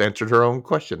she just answered her own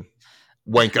question.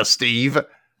 Wanka Steve.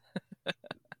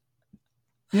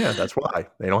 Yeah, that's why.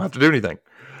 They don't have to do anything.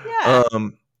 Yeah.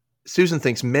 Susan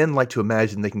thinks men like to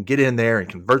imagine they can get in there and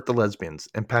convert the lesbians.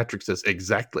 And Patrick says,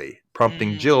 exactly,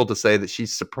 prompting Jill to say that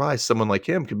she's surprised someone like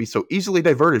him could be so easily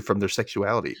diverted from their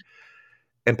sexuality.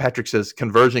 And Patrick says,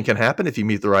 conversion can happen if you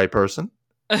meet the right person.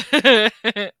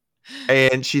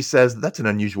 And she says, that's an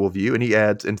unusual view. And he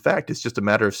adds, in fact, it's just a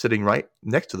matter of sitting right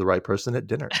next to the right person at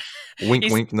dinner. Wink,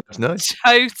 wink, nudge, nudge.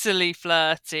 Totally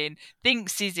flirting,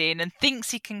 thinks he's in and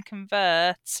thinks he can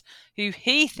convert who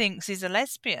he thinks is a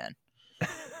lesbian.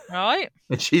 Right?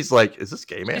 And she's like, is this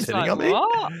gay man She's hitting like, on me?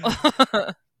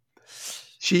 what?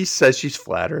 She says she's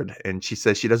flattered, and she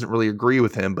says she doesn't really agree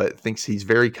with him, but thinks he's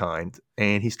very kind.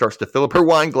 And he starts to fill up her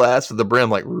wine glass to the brim,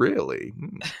 like, really?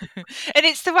 And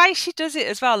it's the way she does it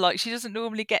as well. Like, she doesn't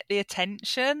normally get the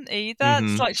attention either.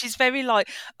 It's like she's very like,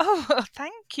 oh,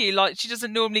 thank you. Like, she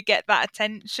doesn't normally get that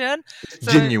attention.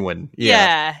 So, genuine.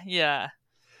 Yeah.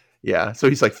 Yeah. So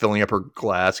he's like filling up her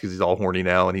glass because he's all horny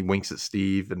now, and he winks at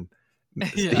Steve, and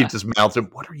Steve just mouths him,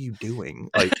 what are you doing?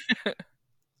 Like,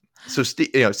 so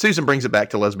Susan brings it back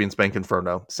to Lesbian Spank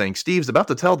Inferno, saying Steve's about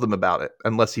to tell them about it,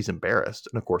 unless he's embarrassed.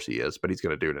 And of course he is, but he's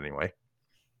going to do it anyway.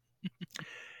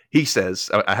 He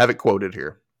says, I have it quoted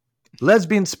here,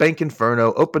 Lesbian Spank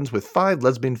Inferno opens with 5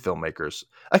 lesbian filmmakers,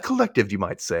 a collective, you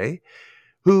might say,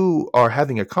 who are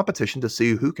having a competition to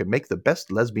see who can make the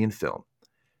best lesbian film.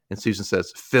 And Susan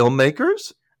says,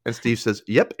 filmmakers? And Steve says,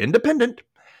 yep, independent.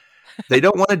 They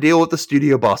don't want to deal with the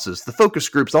studio bosses, the focus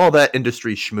groups, all that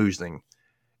industry schmoozing.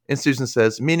 And Susan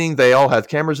says, meaning they all have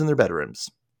cameras in their bedrooms.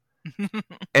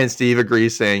 And Steve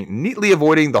agrees, saying, neatly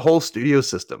avoiding the whole studio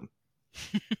system.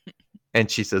 And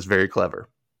she says, very clever.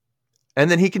 And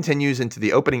then he continues into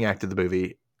the opening act of the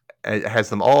movie, and has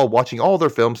them all watching all their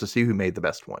films to see who made the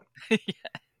best one.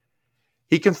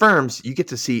 He confirms you get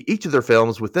to see each of their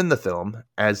films within the film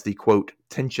as the, quote,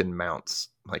 tension mounts.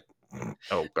 Like,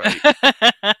 oh, great.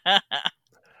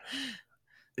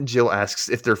 Jill asks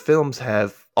if their films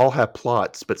all have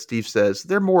plots, but Steve says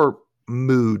they're more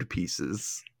mood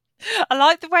pieces. I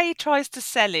like the way he tries to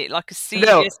sell it like a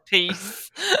serious piece.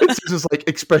 It's just like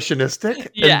expressionistic.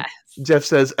 Yes. And Jeff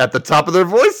says at the top of their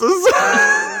voices.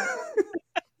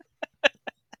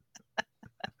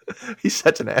 He's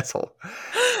such an asshole.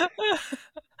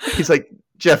 He's like,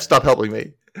 Jeff, stop helping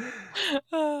me.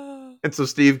 And so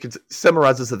Steve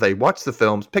summarizes that they watch the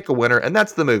films, pick a winner, and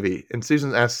that's the movie. And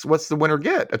Susan asks, what's the winner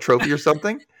get? A trophy or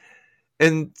something?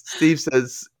 And Steve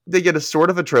says, they get a sort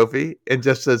of a trophy. And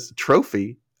Jeff says,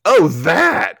 trophy? Oh,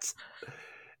 that!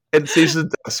 And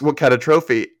Susan asks, what kind of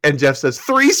trophy? And Jeff says,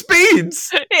 3 speeds!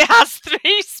 It has 3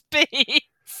 speeds!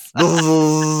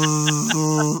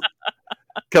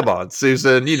 Come on,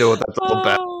 Susan. You know what that's all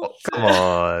about. Come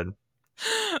on.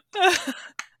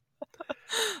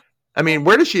 I mean,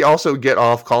 where does she also get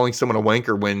off calling someone a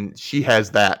wanker when she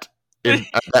has that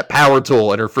that power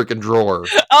tool in her freaking drawer?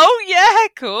 Oh yeah,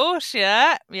 of course,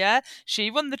 yeah. She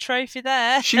won the trophy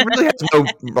there. She really has no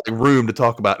room to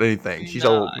talk about anything. She's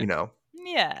all,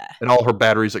 yeah, and all her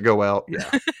batteries that go out.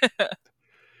 Yeah.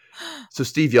 So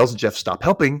Steve yells at Jeff, "Stop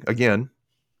helping!" again,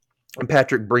 and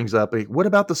Patrick brings up, "What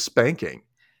about the spanking?"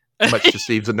 Much to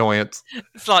Steve's annoyance.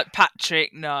 It's like,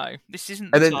 Patrick, no, this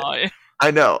isn't the time. I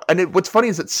know. And what's funny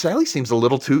is that Sally seems a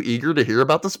little too eager to hear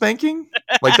about the spanking.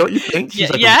 Like, don't you think?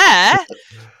 She's yeah.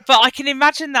 But I can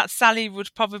imagine that Sally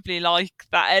would probably like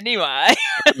that anyway.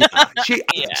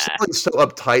 Sally's so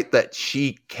uptight that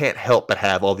she can't help but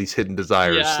have all these hidden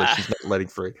desires that she's not letting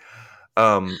free.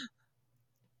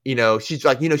 She's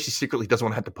like, she secretly doesn't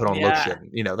want to have to put on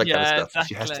lotion, that kind of stuff. Exactly.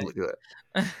 She has to do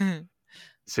it.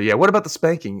 So what about the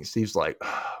spanking? Steve's like,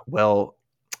 well,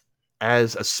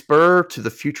 as a spur to the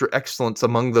future excellence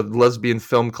among the lesbian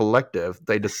film collective,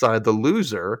 they decide the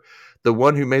loser, the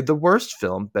one who made the worst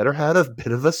film, better have a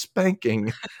bit of a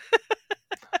spanking.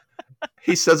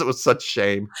 He says it with such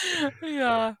shame.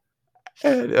 Yeah.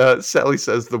 And Sally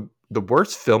says the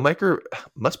worst filmmaker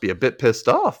must be a bit pissed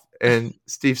off. And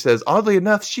Steve says, oddly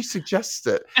enough, she suggests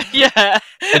it. Yeah.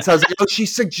 And so I was like, she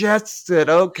suggests it.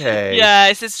 Okay. Yeah,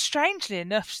 it says, strangely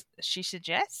enough, she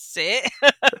suggests it.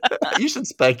 You should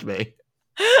spank me.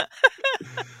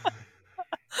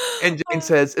 And Jane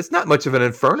says, it's not much of an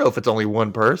inferno if it's only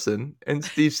one person. And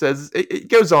Steve says, it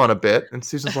goes on a bit. And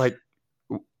Susan's like,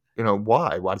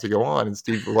 why? Why does it go on? And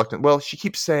Steve reluctant, well, she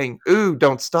keeps saying, ooh,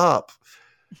 don't stop.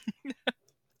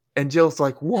 And Jill's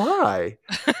like, why?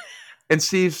 And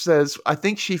Steve says, I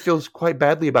think she feels quite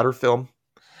badly about her film.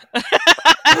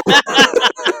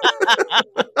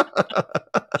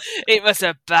 It was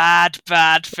a bad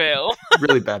film.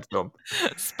 Really bad film.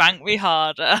 Spank me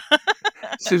harder.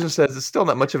 Susan says, it's still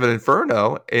not much of an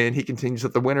inferno. And he continues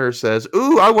that the winner says,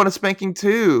 ooh, I want a spanking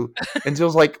too. And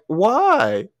Jill's like,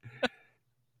 why?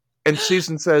 And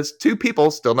Susan says, 2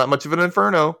 people, still not much of an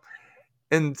inferno.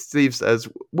 And Steve says,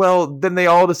 well, then they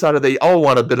all decided they all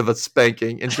want a bit of a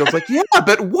spanking. And Jill's like, yeah,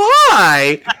 but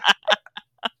why?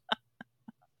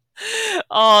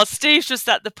 Oh, Steve's just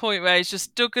at the point where he's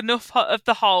just dug enough of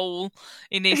the hole.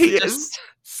 He needs to just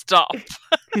stop.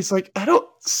 He's like,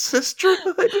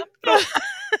 sisterhood?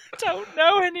 Don't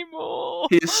know anymore.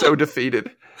 He is so defeated.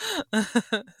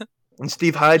 And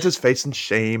Steve hides his face in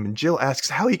shame, and Jill asks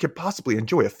how he could possibly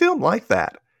enjoy a film like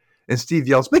that. And Steve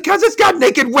yells, because it's got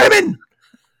naked women!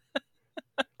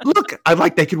 Look, I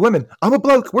like naked women. I'm a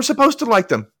bloke. We're supposed to like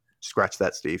them. Scratch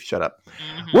that, Steve. Shut up.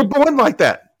 Mm-hmm. We're born like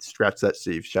that. Scratch that,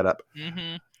 Steve. Shut up.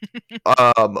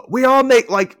 Mm-hmm. We all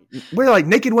we're like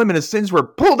naked women as soon as we're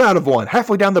pulled out of one.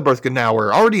 Halfway down the birth canal,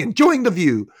 we're already enjoying the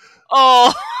view.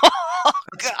 Oh,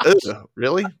 gosh.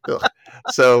 Really? Ugh.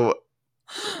 So,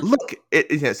 look,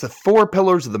 it's the 4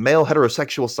 pillars of the male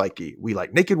heterosexual psyche. We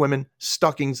like naked women,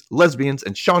 stockings, lesbians,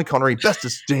 and Sean Connery best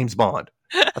as James Bond.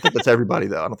 I think that's everybody,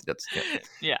 though. I don't think that's...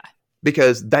 Yeah.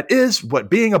 Because that is what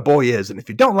being a boy is. And if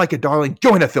you don't like it, darling,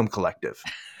 join a film collective.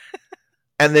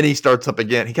 And then he starts up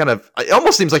again. It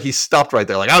almost seems like he stopped right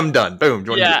there. Like, I'm done. Boom.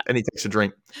 And he takes a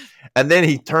drink. And then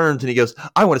he turns and he goes,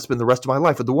 I want to spend the rest of my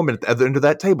life with the woman at the other end of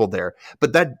that table there.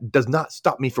 But that does not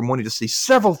stop me from wanting to see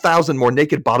several thousand more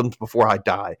naked bottoms before I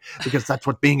die. Because that's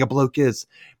what being a bloke is.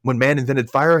 When man invented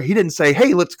fire, he didn't say,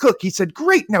 hey, let's cook. He said,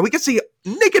 great, now we can see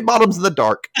naked bottoms in the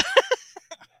dark.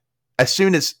 As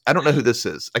soon as, I don't know who this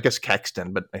is, I guess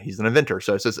Caxton, but he's an inventor.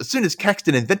 So it says, as soon as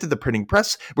Caxton invented the printing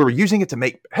press, we were using it to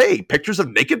make, pictures of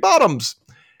naked bottoms.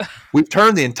 We've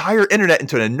turned the entire internet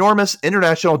into an enormous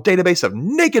international database of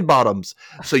naked bottoms.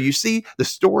 So you see, the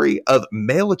story of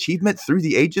male achievement through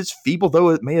the ages, feeble though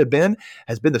it may have been,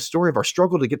 has been the story of our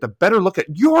struggle to get the better look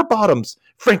at your bottoms.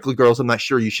 Frankly, girls, I'm not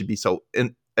sure you should be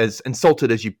as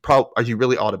insulted as you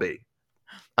really ought to be.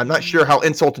 I'm not sure how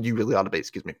insulted you really ought to be.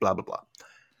 Excuse me, blah, blah, blah.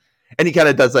 And he kind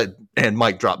of does that and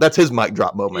mic drop. That's his mic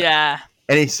drop moment. Yeah.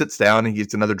 And he sits down and he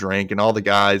gets another drink, and all the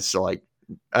guys are like,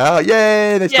 oh,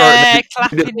 yay. They start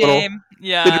clapping him.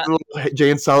 Yeah. They do a little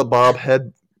Jay and Silent Bob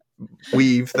head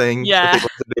weave thing. Yeah.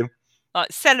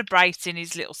 Like celebrating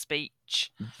his little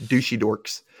speech. Douchey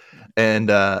dorks.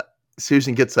 And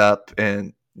Susan gets up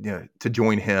and to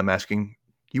join him, asking,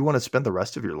 you want to spend the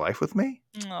rest of your life with me?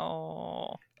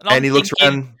 Oh. And he looks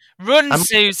around. Run,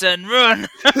 Susan, run.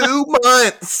 2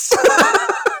 months.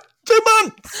 2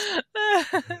 months.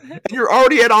 And you're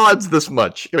already at odds this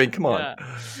much. I mean, come on.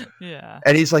 Yeah.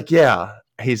 And he's like, yeah.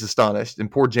 He's astonished.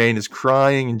 And poor Jane is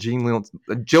crying. And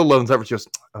Jill loans over. She goes,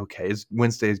 okay,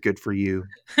 Wednesday is good for you.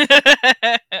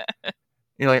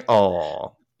 You're like,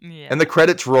 oh. Yeah. And the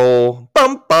credits roll.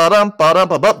 Bum, ba-dum, ba-dum,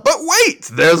 ba-dum. But wait,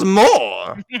 there's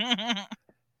more.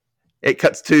 It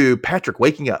cuts to Patrick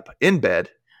waking up in bed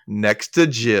next to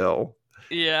Jill.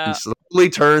 Yeah. He slowly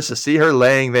turns to see her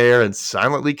laying there and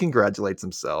silently congratulates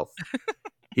himself.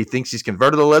 He thinks he's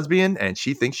converted a lesbian, and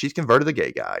she thinks she's converted a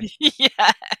gay guy.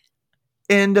 Yeah.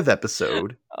 End of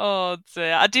episode. Oh,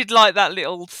 dear. I did like that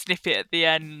little snippet at the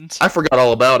end. I forgot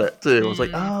all about it, too. I was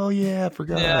like, oh, yeah, I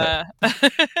forgot. Yeah.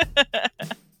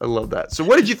 I love that. So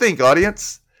what did you think,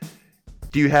 audience?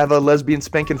 Do you have a lesbian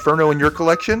spank Inferno in your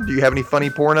collection? Do you have any funny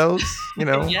pornos?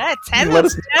 Yeah, tell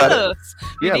us.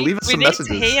 Leave us some messages.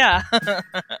 We need to hear.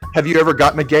 Have you ever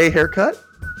gotten a gay haircut?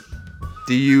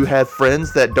 Do you have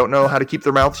friends that don't know how to keep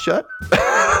their mouths shut? When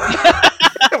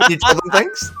you tell them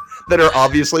things that are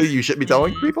obviously you shouldn't be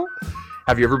telling people?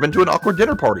 Have you ever been to an awkward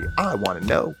dinner party? I want to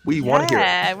know. We want to hear it.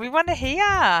 Yeah, we want to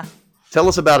hear. Tell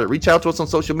us about it. Reach out to us on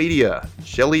social media.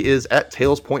 Shelly is at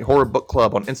Tales Point Horror Book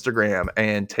Club on Instagram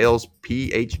and Tales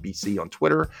PHBC on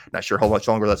Twitter. Not sure how much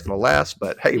longer that's going to last,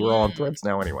 but hey, we're all on Threads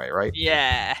now anyway, right?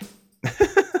 Yeah.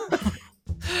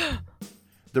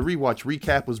 The Rewatch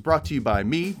Recap was brought to you by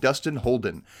me, Dustin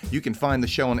Holden. You can find the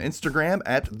show on Instagram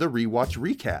at The Rewatch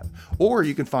Recap, or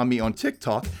you can find me on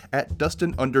TikTok at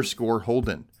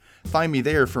Dustin_Holden. Find me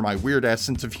there for my weird-ass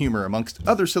sense of humor amongst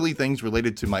other silly things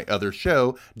related to my other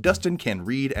show, Dustin Can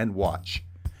Read and Watch.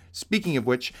 Speaking of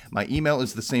which, my email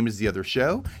is the same as the other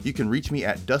show. You can reach me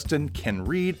at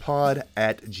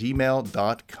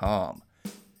dustincanreadpod@gmail.com.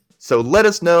 So let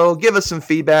us know, give us some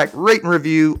feedback, rate and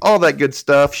review, all that good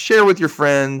stuff. Share with your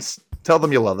friends. Tell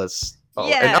them you love us.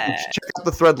 Yeah. And check out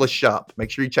the Threadless shop. Make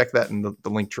sure you check that in the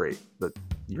link tree. That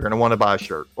you're going to want to buy a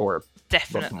shirt or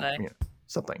definitely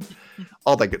something.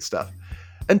 All that good stuff.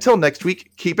 Until next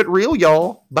week, keep it real,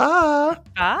 y'all. Bye.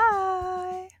 Bye.